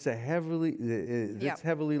it's heavily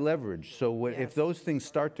leveraged. So if those things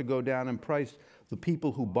start to go down in price, the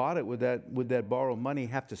people who bought it with that borrowed money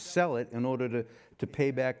have to sell it in order to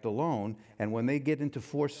pay back the loan. And when they get into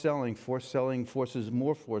forced selling forces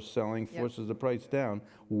more forced selling, forces the price down.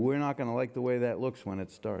 We're not going to like the way that looks when it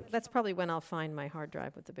starts. That's probably when I'll find my hard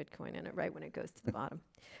drive with the Bitcoin in it, right when it goes to the bottom.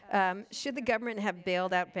 Should the government have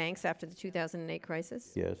bailed out banks after the 2008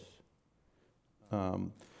 crisis? Yes.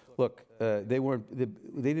 Well, Look, they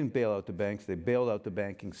didn't bail out the banks, they bailed out the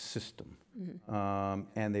banking system.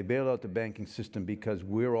 And they bailed out the banking system because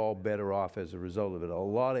we're all better off as a result of it. A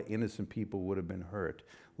lot of innocent people would have been hurt.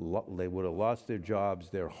 They would have lost their jobs,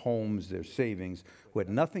 their homes, their savings, who had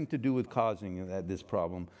nothing to do with causing this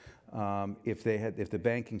problem if the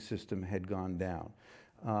banking system had gone down.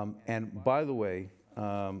 And by the way,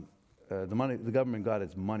 the government got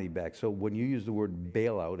its money back. So when you use the word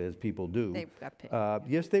bailout, as people do, They got paid.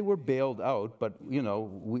 yes, they were bailed out, but you know,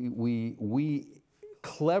 we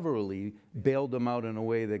cleverly bailed them out in a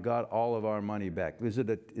way that got all of our money back. Is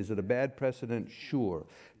it a bad precedent? Sure.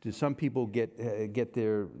 Do some people get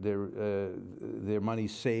their money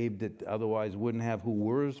saved that otherwise wouldn't have, who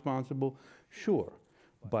were responsible? Sure.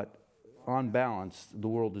 But on balance, the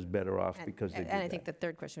world is better off because they did And I think the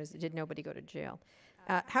third question was, did nobody go to jail?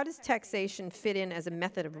 How does taxation fit in as a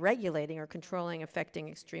method of regulating or controlling affecting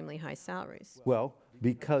extremely high salaries? Well,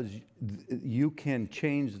 because you can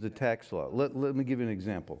change the tax law. Let me give you an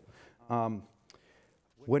example.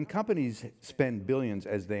 When companies spend billions,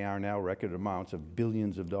 as they are now, record amounts of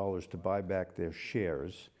billions of dollars to buy back their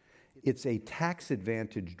shares, it's a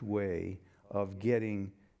tax-advantaged way of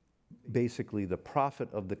getting basically the profit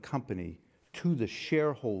of the company to the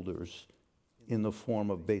shareholders in the form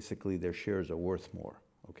of basically their shares are worth more,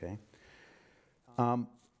 okay?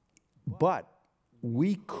 But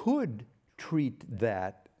we could treat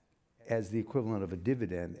that as the equivalent of a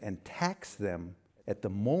dividend and tax them at the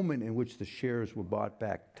moment in which the shares were bought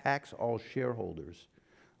back, tax all shareholders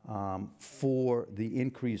for the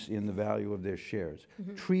increase in the value of their shares.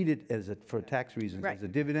 Treat it as for tax reasons as a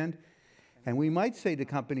dividend. And we might say to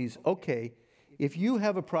companies, okay, if you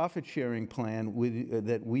have a profit-sharing plan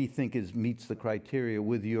that we think meets the criteria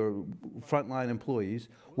with your frontline employees,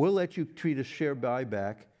 we'll let you treat a share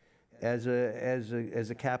buyback as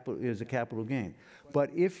a capital gain. But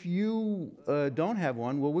if you don't have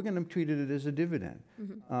one, well, we're going to treat it as a dividend.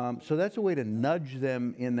 So that's a way to nudge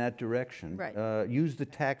them in that direction. Right. Use the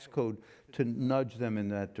tax code to nudge them in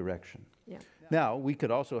that direction. Yeah. Now, we could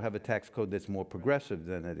also have a tax code that's more progressive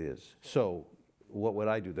than it is. So what would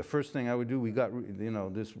I do? The first thing I would do,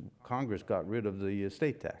 this Congress got rid of the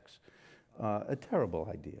estate tax. A terrible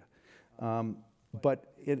idea.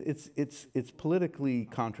 But it's politically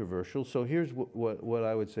controversial, so here's what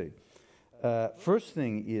I would say. First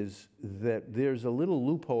thing is that there's a little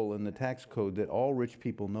loophole in the tax code that all rich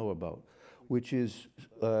people know about, which is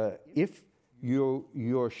if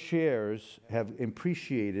your shares have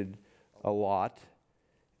appreciated a lot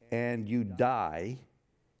and you die,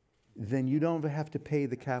 then you don't have to pay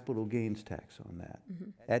the capital gains tax on that.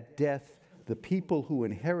 At death, the people who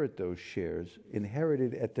inherit those shares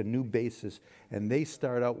inherited at the new basis, and they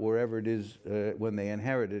start out wherever it is when they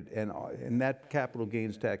inherit it, and that capital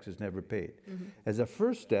gains tax is never paid. As a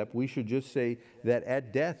first step, we should just say that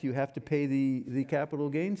at death you have to pay the capital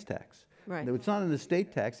gains tax. Right. It's not an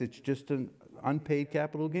estate tax, it's just an unpaid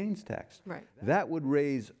capital gains tax. Right. That would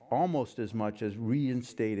raise almost as much as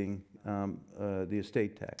reinstating the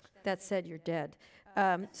estate tax. That said, you're dead.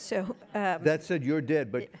 That said, you're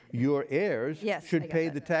dead, but your heirs should pay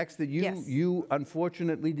the tax that you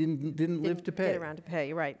unfortunately didn't live to pay. Get around to pay.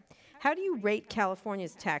 You're right. How do you rate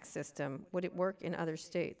California's tax system? Would it work in other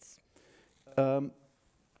states? I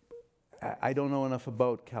don't know enough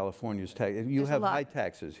about California's tax. You have high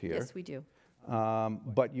taxes here. Yes, we do.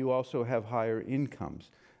 But you also have higher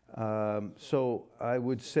incomes. So I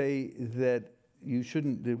would say that you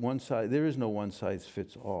shouldn't, there is no one size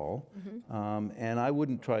fits all. And I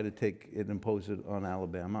wouldn't try to take it and impose it on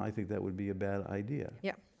Alabama. I think that would be a bad idea.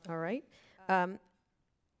 Yeah, all right.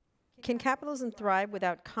 Can capitalism thrive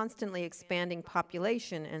without constantly expanding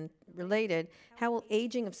population? And related, how will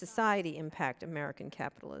aging of society impact American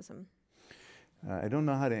capitalism? I don't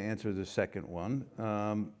know how to answer the second one.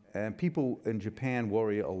 And people in Japan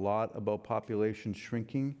worry a lot about population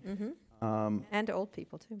shrinking. And old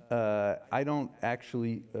people, too. I don't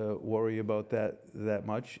actually worry about that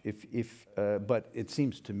much. But it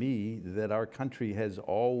seems to me that our country has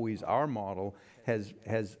always, our model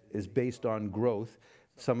is based on growth.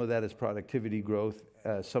 Some of that is productivity growth.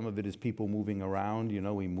 Some of it is people moving around. You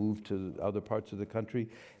know, we move to other parts of the country.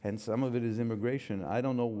 And some of it is immigration. I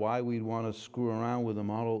don't know why we'd want to screw around with a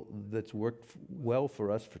model that's worked well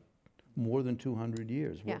for us for more than 200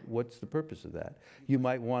 years. Yeah. What's the purpose of that? You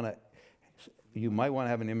might want to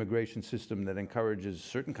have an immigration system that encourages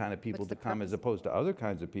certain kind of people to come as opposed to other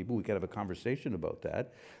kinds of people. We could have a conversation about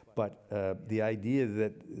that. But the idea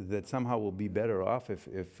that somehow we'll be better off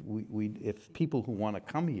if people who want to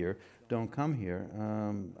come here don't come here,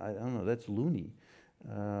 I don't know, that's loony.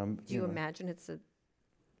 Do you imagine it's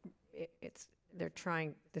they're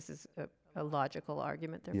trying, this is a logical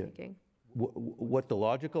argument they're making. What the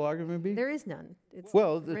logical argument be? There is none. It's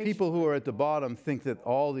Well, the people who are at the bottom think that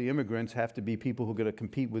all the immigrants have to be people who are going to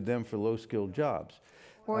compete with them for low-skilled jobs.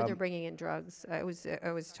 Or they're bringing in drugs. I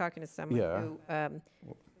was talking to someone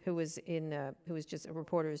who was just a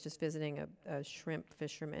reporter who was just visiting a shrimp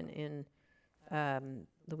fisherman in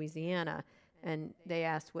Louisiana, and they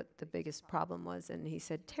asked what the biggest problem was, and he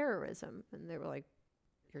said terrorism, and they were like,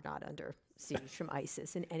 "You're not under siege from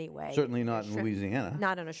ISIS in any way." Certainly not in Louisiana.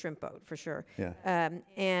 Not on a shrimp boat, for sure. Yeah.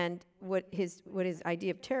 And what his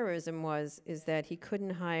idea of terrorism is that he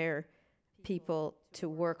couldn't hire people to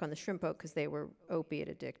work on the shrimp boat because they were opiate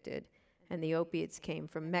addicted, and the opiates came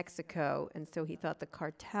from Mexico, and so he thought the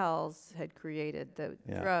cartels had created the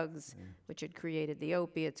drugs, which had created the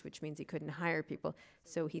opiates, which means he couldn't hire people.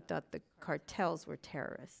 So he thought the cartels were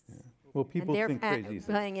terrorists. Yeah. Well, people think crazy things.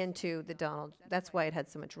 Playing into the Donald, that's why it had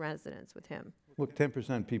so much resonance with him. Look,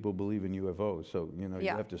 10% people believe in UFOs, so you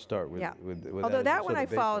have to start with. Although that one I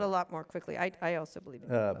followed a lot more quickly. I also believe in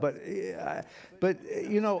UFOs. But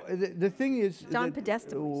the thing is, John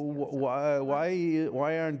Podesta.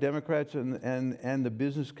 why aren't Democrats and the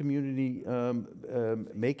business community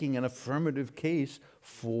making an affirmative case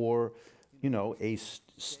for a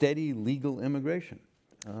steady legal immigration?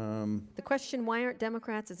 The question, why aren't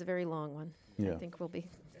Democrats, is a very long one. Yeah. I think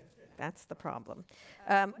that's the problem.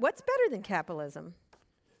 What's better than capitalism?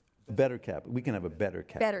 Better cap. We can have a better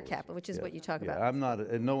capitalism. Better capital, which is what you talk about. I'm not,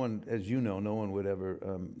 no one, as you know, no one would ever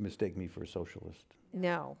mistake me for a socialist.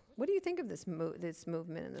 No. What do you think of this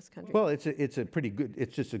movement in this country? Well, it's a pretty good,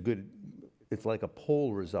 it's like a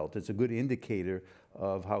poll result. It's a good indicator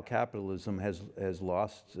of how capitalism has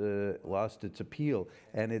lost its appeal,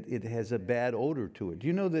 and it has a bad odor to it. Do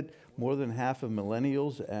you know that more than half of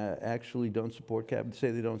millennials actually don't support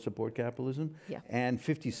say they don't support capitalism? Yeah. And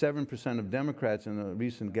 57% of Democrats in a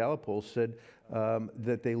recent Gallup poll said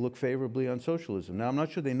that they look favorably on socialism. Now, I'm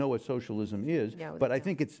not sure they know what socialism is, but I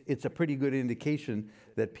think it's a pretty good indication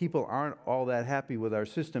that people aren't all that happy with our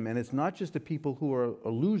system, and it's not just the people who are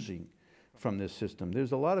losing from this system.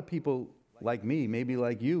 There's a lot of people like me, maybe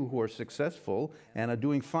like you, who are successful and are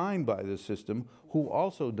doing fine by this system, who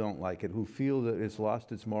also don't like it, who feel that it's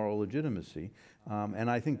lost its moral legitimacy. And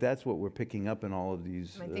I think that's what we're picking up in all of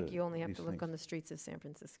these I think you only have to look things. on the streets of San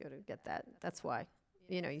Francisco to get that. That's why.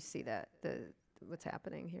 You see that, what's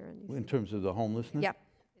happening here. In terms of the homelessness? Yeah.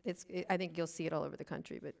 I think you'll see it all over the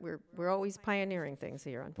country, but we're always pioneering things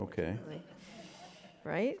here, unfortunately. Okay.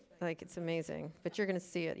 Right? Like, it's amazing. But you're going to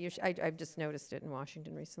see it. I've just noticed it in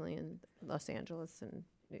Washington recently, and Los Angeles, and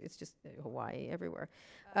it's just Hawaii, everywhere.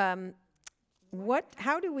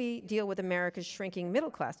 How do we deal with America's shrinking middle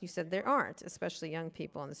class? You said there aren't, especially young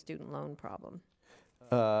people, and the student loan problem.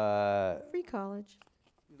 Free college.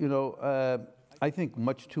 I think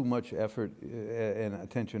too much effort and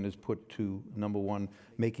attention is put to, number one,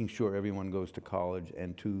 making sure everyone goes to college,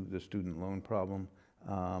 and two, the student loan problem.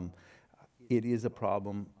 It is a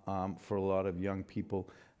problem for a lot of young people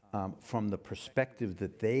from the perspective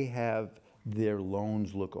that they have their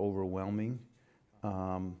loans look overwhelming.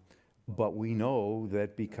 But we know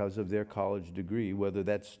that because of their college degree, whether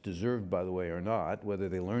that's deserved, by the way, or not, whether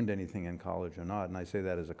they learned anything in college or not, and I say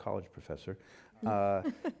that as a college professor,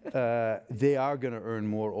 they are going to earn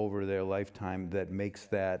more over their lifetime. That makes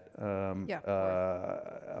that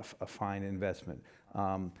a fine investment.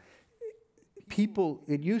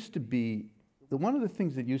 It used to be, one of the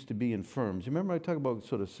things that used to be in firms, remember I talked about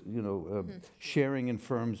sort of, sharing in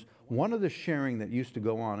firms? One of the sharing that used to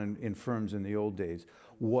go on in firms in the old days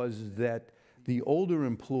was that the older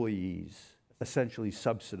employees essentially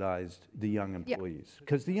subsidized the young employees,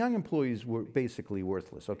 because the young employees were basically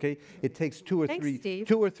worthless, okay? It takes 2 or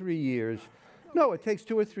 3 years. No, it takes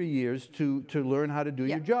 2 or 3 years to learn how to do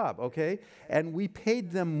your job, okay? And we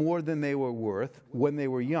paid them more than they were worth when they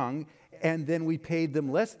were young, and then we paid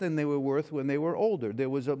them less than they were worth when they were older.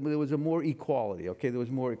 There was a more equality, okay? There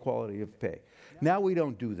was more equality of pay. Now we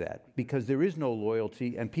don't do that because there is no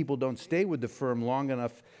loyalty, and people don't stay with the firm long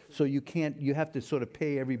enough, so you have to sort of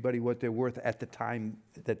pay everybody what they're worth at the time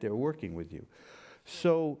that they're working with you.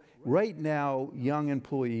 So right now, young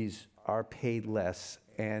employees are paid less,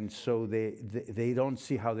 and so they don't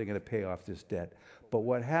see how they're going to pay off this debt. But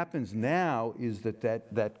what happens now is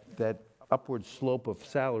that upward slope of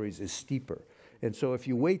salaries is steeper. And so if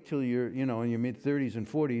you wait till you're in your mid-30s and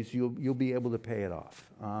 40s, you'll be able to pay it off.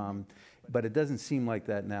 But it doesn't seem like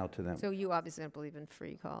that now to them. So you obviously don't believe in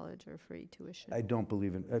free college or free tuition? I don't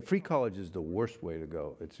believe in free college is the worst way to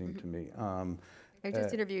go, it seemed to me. I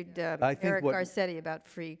just interviewed I think Eric Garcetti about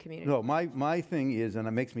free community. No, my thing is, and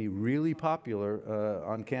it makes me really popular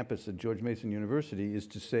on campus at George Mason University, is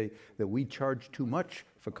to say that we charge too much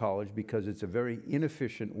for college because it's a very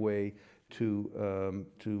inefficient way to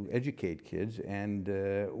educate kids, and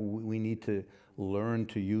we need to learn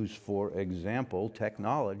to use, for example,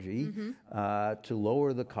 technology to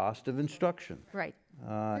lower the cost of instruction. Right.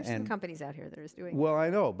 There's some companies out here that are doing. Well, I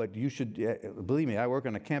know, but you should believe me. I work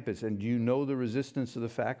on a campus, and do you know the resistance of the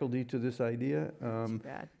faculty to this idea? Too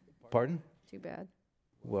bad. Pardon? Too bad.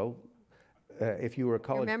 Well, if you were a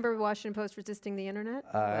college, remember Washington Post resisting the internet?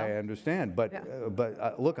 I understand, but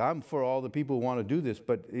look, I'm for all the people who want to do this,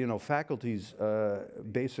 but you know, faculties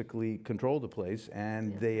basically control the place,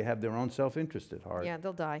 and they have their own self-interest at heart. Yeah,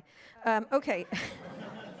 they'll die. Okay.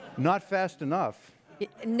 Not fast enough.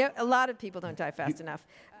 No, a lot of people don't die fast enough.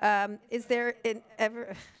 Is there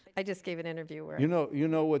ever? I just gave an interview where you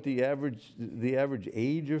know what the average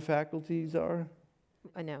age of faculties are?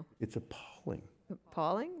 I know. It's appalling.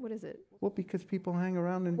 Appalling? What is it? Well, because people hang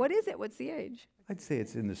around and. What is it? What's the age? I'd say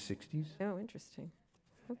it's in the 60s. Oh, interesting.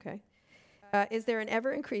 Okay. Is there an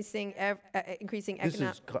ever-increasing economic... This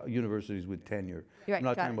is universities with tenure. Right, I'm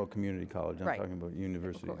not talking about community college. I'm right. talking about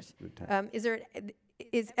universities with tenure.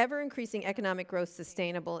 Is ever-increasing economic growth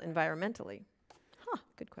sustainable environmentally? Huh,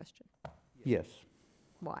 good question. Yes.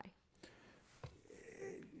 Why?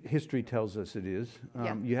 History tells us it is.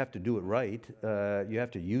 You have to do it right. You have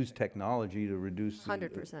to use technology to reduce...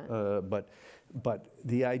 100%. But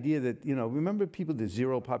the idea that, you know, remember people, the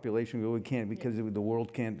zero population growth, we can't, because the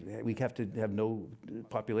world can't, we have to have no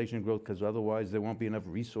population growth because otherwise there won't be enough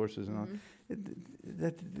resources and all.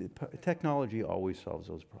 Technology always solves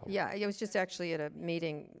those problems. Yeah, I was just actually at a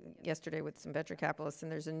meeting yesterday with some venture capitalists, and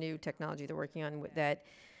there's a new technology they're working on that,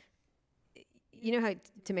 you know how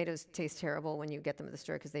tomatoes taste terrible when you get them at the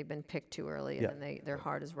store because they've been picked too early and then they're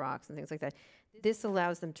hard as rocks and things like that. This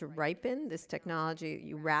allows them to ripen. This technology,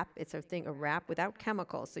 you wrap, it's a wrap without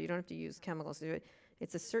chemicals, so you don't have to use chemicals to do it.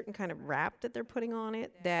 It's a certain kind of wrap that they're putting on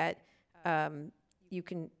it that you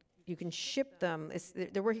can ship them.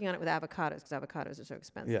 They're working on it with avocados because avocados are so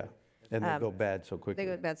expensive. Yeah, and they go bad so quickly.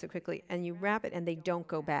 They go bad so quickly, and you wrap it, and they don't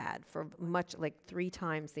go bad for much, like 3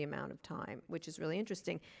 times the amount of time, which is really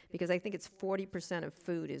interesting because I think it's 40% of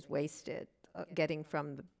food is wasted getting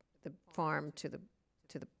from the farm to the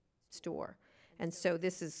store, and so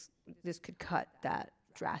this could cut that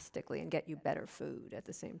drastically and get you better food at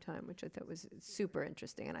the same time, which I thought was super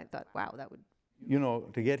interesting, and I thought, wow, that would. You know,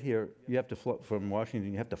 to get here, you have to from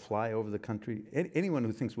Washington. You have to fly over the country. Anyone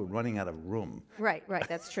who thinks we're running out of room. Right.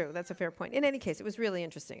 That's true. That's a fair point. In any case, it was really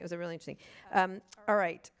interesting. It was a really interesting. All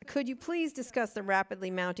right. Could you please discuss the rapidly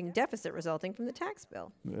mounting deficit resulting from the tax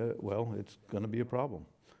bill? Well, it's going to be a problem,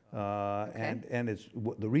 Okay. and it's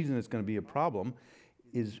the reason it's going to be a problem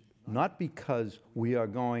is not because we are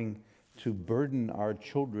going to burden our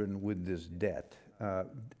children with this debt.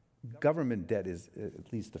 Government debt is,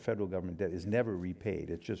 at least the federal government debt, is never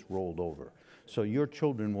repaid. It's just rolled over. So your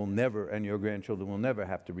children will never, and your grandchildren will never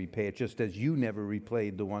have to repay it, just as you never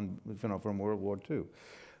repaid the one from World War II.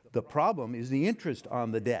 The problem is the interest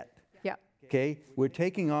on the debt. Yeah. Okay, we're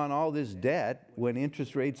taking on all this debt when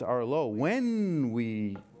interest rates are low. When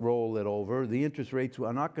we roll it over, the interest rates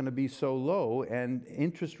are not going to be so low, and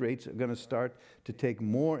interest rates are going to start to take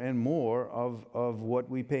more and more of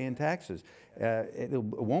what we pay in taxes. It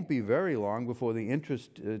won't be very long before the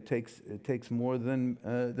interest takes more than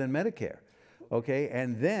Medicare. Okay,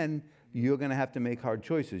 and then you're going to have to make hard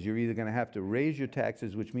choices. You're either going to have to raise your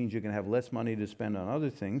taxes, which means you're going to have less money to spend on other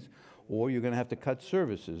things, or you're going to have to cut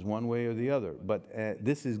services one way or the other. But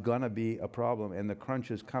this is going to be a problem, and the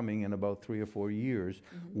crunch is coming in about 3 or 4 years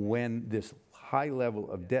when this high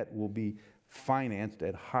level of debt will be financed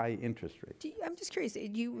at high interest rates. I'm just curious. Do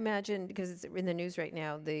you imagine, because it's in the news right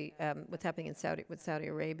now, what's happening in Saudi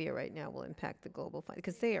Arabia right now will impact the global fund,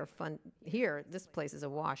 because they are here. This place is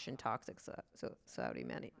awash in toxic Saudi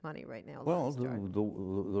money right now. Well,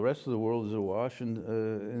 the rest of the world is awash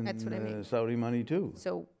in That's what I mean. Saudi money too.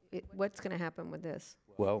 So what's going to happen with this?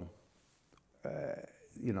 Well,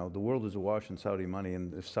 you know, the world is awash in Saudi money,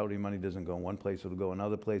 and if Saudi money doesn't go in one place, it'll go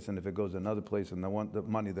another place, and if it goes another place, and the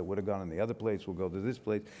money that would have gone in the other place will go to this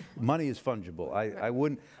place. Money is fungible. I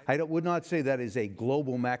would not say that is a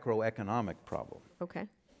global macroeconomic problem. Okay.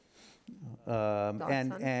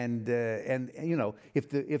 And you know, if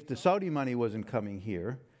the Saudi money wasn't coming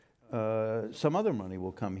here, some other money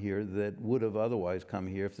will come here that would have otherwise come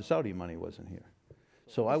here if the Saudi money wasn't here.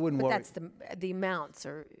 So I wouldn't But worry. that's the amounts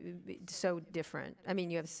are so different. I mean,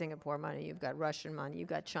 you have Singapore money, you've got Russian money, you've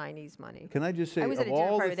got Chinese money. Can I just say, I was at a dinner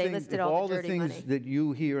party where they listed of all the the dirty things money. that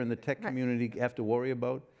you here in the tech community have to worry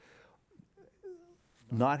about,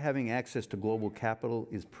 not having access to global capital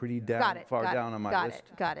is pretty far down on my list.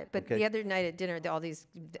 Got it. But Okay. the other night at dinner, all these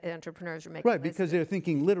entrepreneurs were making Right, lists. because they're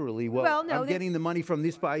thinking literally, well, no, I'm getting the money from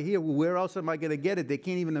this guy here. Where else am I going to get it? They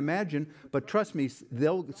can't even imagine. But trust me,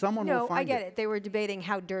 someone will No, find I get it. They were debating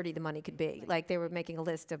how dirty the money could be. Like they were making a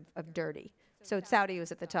list of dirty. So Saudi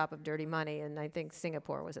was at the top of dirty money, and I think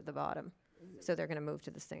Singapore was at the bottom. So they're going to move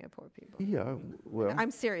to the Singapore people. Yeah, well.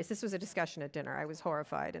 I'm serious. This was a discussion at dinner. I was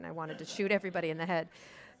horrified, and I wanted to shoot everybody in the head.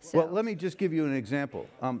 So. Well, let me just give you an example.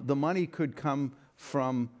 The money could come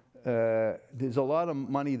from, there's a lot of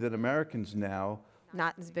money that Americans now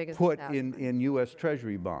not as big as put the Saudi in U.S.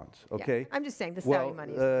 Treasury bonds, okay? Yeah. I'm just saying the Saudi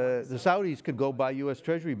money is the Saudis could go buy U.S.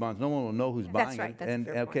 Treasury bonds. No one will know who's buying right. it. That's And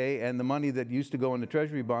a fair okay, and the money that used to go into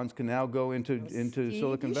Treasury bonds can now go into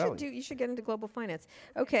Silicon Valley. You should get into global finance.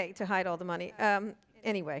 Okay, to hide all the money.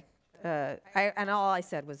 Anyway, and all I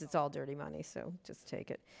said was it's all dirty money, so just take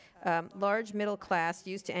it. Large middle class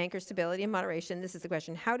used to anchor stability and moderation. This is the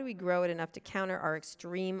question. How do we grow it enough to counter our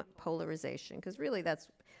extreme polarization? Because really that's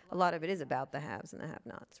a lot of it is about the haves and the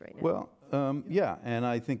have-nots right now. Well, yeah, and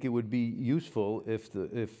I think it would be useful if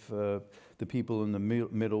the people in the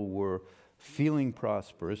middle were feeling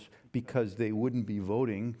prosperous because they wouldn't be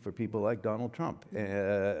voting for people like Donald Trump.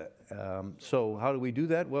 So how do we do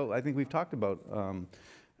that? Well, I think we've talked about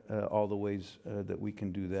all the ways that we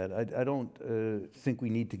can do that. I don't think we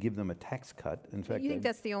need to give them a tax cut. In fact, you think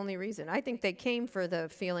that's the only reason? I think they came for the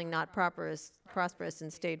feeling not prosperous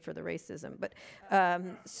and stayed for the racism. But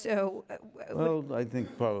well, I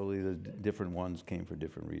think probably the different ones came for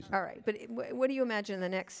different reasons. All right, but what do you imagine the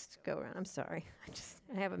next go around? I'm sorry,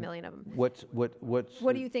 I have a million of them. What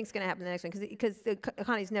do you think is going to happen the next one? Because the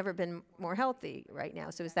economy's never been more healthy right now.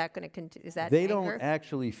 So is that going to continue? Is that they anger? don't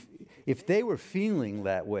actually? If they were feeling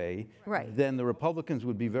that way, right, then the Republicans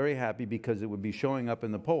would be very happy because it would be showing up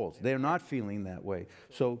in the polls. They're not feeling that way.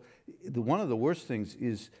 So one of the worst things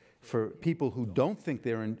is for people who don't think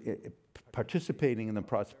they're participating in the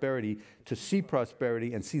prosperity to see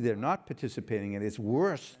prosperity and see they're not participating in it. It's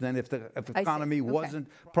worse than if the economy wasn't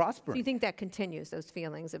prospering. So you think that continues, those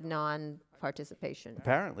feelings of non-participation?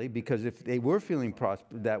 Apparently, because if they were feeling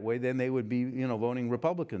that way, then they would be, voting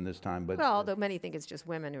Republican this time. But well, although many think it's just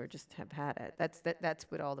women who just have had it. That's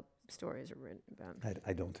what all the stories are written about.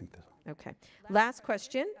 I don't think so. Okay. Last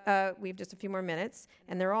question. We have just a few more minutes,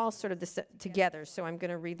 and they're all sort of together, so I'm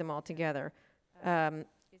going to read them all together.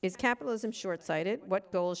 Is capitalism short-sighted?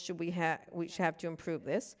 What goals should we have to improve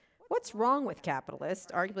this? What's wrong with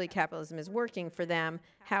capitalists? Arguably, capitalism is working for them.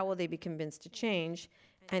 How will they be convinced to change?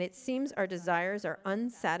 And it seems our desires are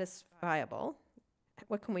unsatisfiable.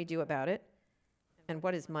 What can we do about it? And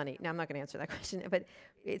what is money? Now, I'm not going to answer that question, but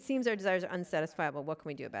it seems our desires are unsatisfiable. What can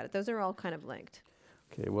we do about it? Those are all kind of linked.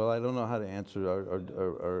 Okay, well, I don't know how to answer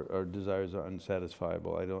our desires are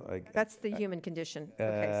unsatisfiable. That's the human condition.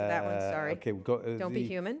 Okay, so that one, sorry. Okay, don't be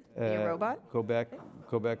human. Be a robot. Go back.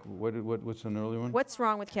 What's an earlier one? What's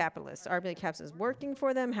wrong with capitalists? Are capitalism is working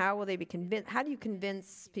for them? How will they be convinced? How do you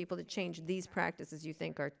convince people to change these practices you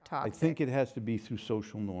think are toxic? I think it has to be through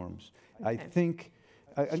social norms. Okay. I think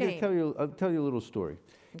I'll tell you a little story.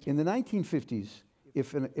 In the 1950s.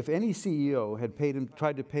 If any CEO had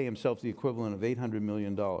tried to pay himself the equivalent of $800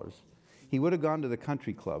 million, he would have gone to the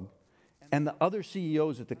country club, and the other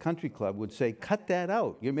CEOs at the country club would say, cut that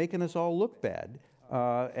out. You're making us all look bad,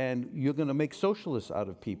 and you're going to make socialists out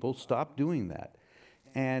of people. Stop doing that.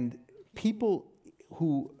 And people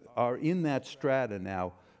who are in that strata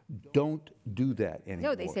now don't do that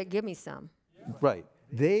anymore. No, they say, give me some. Right.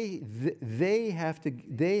 There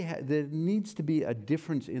needs to be a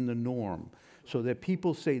difference in the norm, so that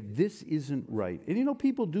people say, this isn't right. And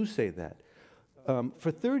people do say that.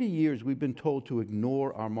 For 30 years, we've been told to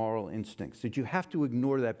ignore our moral instincts, that you have to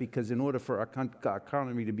ignore that because in order for our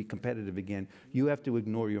economy to be competitive again, you have to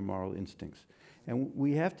ignore your moral instincts. And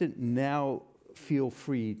we have to now feel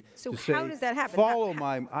free to say, how does that happen? Follow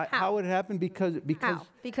how it happened because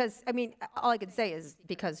I mean, all I could say is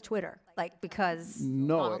because Twitter, because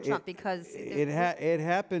Donald Trump, because it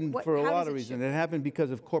happened for a lot of reasons. It happened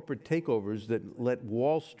because of corporate takeovers that let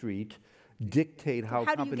Wall Street dictate how companies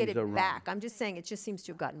are run. How do you get it back? I'm just saying it just seems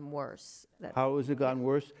to have gotten worse. How has it gotten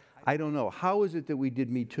worse? I don't know. How is it that we did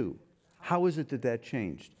Me Too? How is it that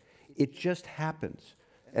changed? It just happens.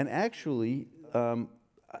 And actually,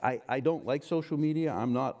 I don't like social media.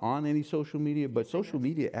 I'm not on any social media, but social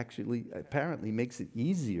media actually apparently makes it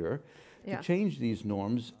easier to change these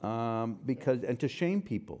norms and to shame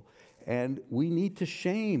people. And we need to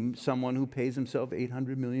shame someone who pays himself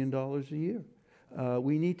 $800 million a year.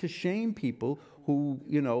 We need to shame people who,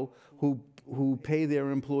 who pay their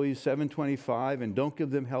employees $7.25 and don't give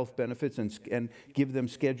them health benefits and give them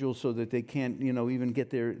schedules so that they can't, even get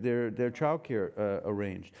their child care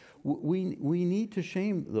arranged. We need to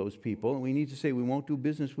shame those people, and we need to say, we won't do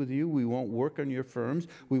business with you, we won't work on your firms,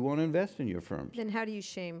 we won't invest in your firms. Then how do you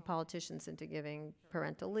shame politicians into giving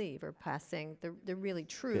parental leave or passing the really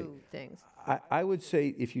true things? I would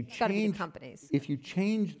say if you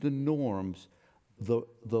change the norms, the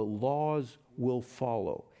laws will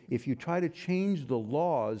follow. If you try to change the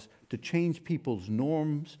laws to change people's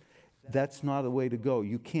norms, that's not a way to go.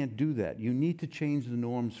 You can't do that. You need to change the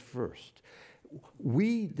norms first.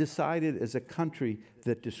 We decided as a country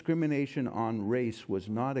that discrimination on race was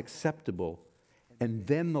not acceptable, and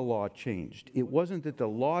then the law changed. It wasn't that the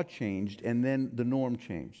law changed and then the norm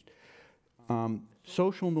changed.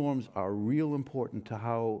 Social norms are real important to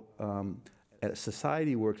how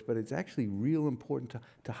society works, but it's actually real important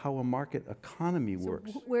to how a market economy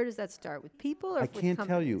works. Where does that start? With people or with companies? I can't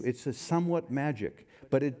tell you. It's a somewhat magic,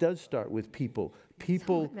 but it does start with people.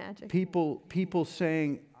 People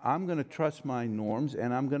saying, I'm going to trust my norms,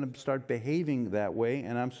 and I'm going to start behaving that way,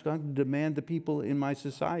 and I'm starting to demand the people in my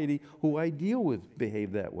society who I deal with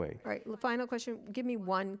behave that way. All right, final question. Give me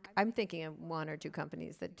one. I'm thinking of one or two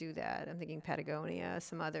companies that do that. I'm thinking Patagonia,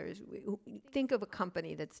 some others. Think of a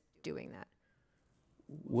company that's doing that.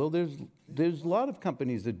 Well, there's a lot of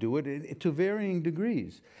companies that do it to varying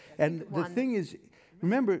degrees. And the thing is,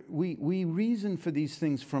 remember, we reason for these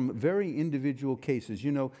things from very individual cases.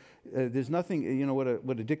 There's nothing,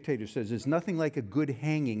 what a dictator says, there's nothing like a good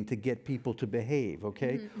hanging to get people to behave,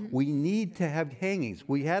 okay? We need to have hangings.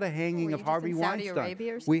 We had a hanging of Harvey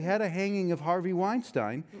Weinstein. We had a hanging of Harvey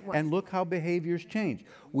Weinstein, and look how behaviors change.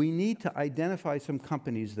 We need to identify some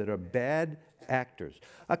companies that are bad actors.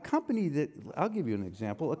 A company that, I'll give you an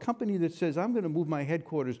example, a company that says, I'm going to move my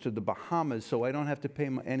headquarters to the Bahamas so I don't have to pay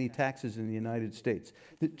any taxes in the United States.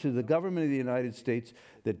 To the government of the United States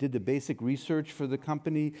that did the basic research for the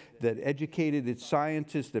company, that educated its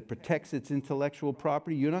scientists, that protects its intellectual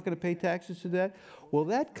property, you're not going to pay taxes to that? Well,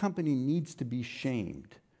 that company needs to be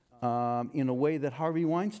shamed in a way that Harvey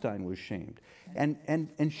Weinstein was shamed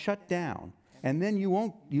and shut down. And then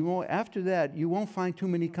after that, you won't find too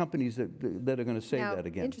many companies that are going to say that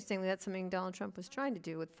again. Interestingly, that's something Donald Trump was trying to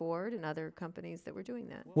do with Ford and other companies that were doing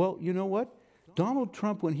that. Well, you know what? Donald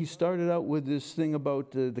Trump, when he started out with this thing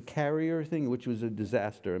about the carrier thing, which was a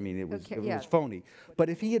disaster, I mean, it was phony. But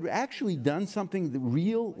if he had actually done something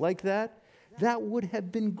real like that, that would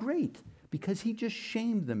have been great, because he just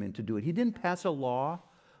shamed them into doing it. He didn't pass a law,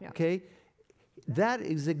 okay? That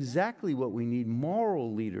is exactly what we need,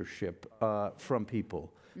 moral leadership from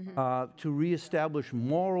people, to reestablish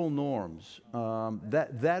moral norms.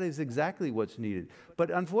 That is exactly what's needed. But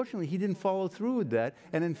unfortunately, he didn't follow through with that.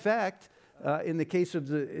 And in fact, in the case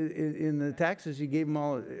of in the taxes, he gave them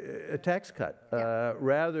all a tax cut,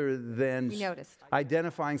 rather than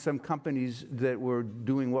identifying some companies that were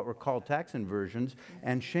doing what were called tax inversions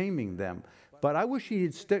and shaming them. But I wish he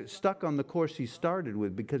had stuck on the course he started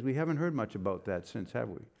with, because we haven't heard much about that since, have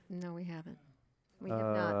we? No, we haven't. We have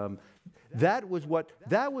not. That was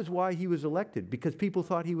why he was elected, because people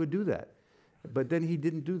thought he would do that. But then he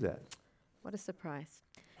didn't do that. What a surprise.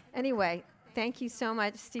 Anyway, thank you so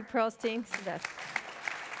much, Steve Pearlstein.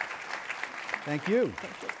 Thank you.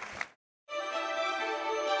 Thank you.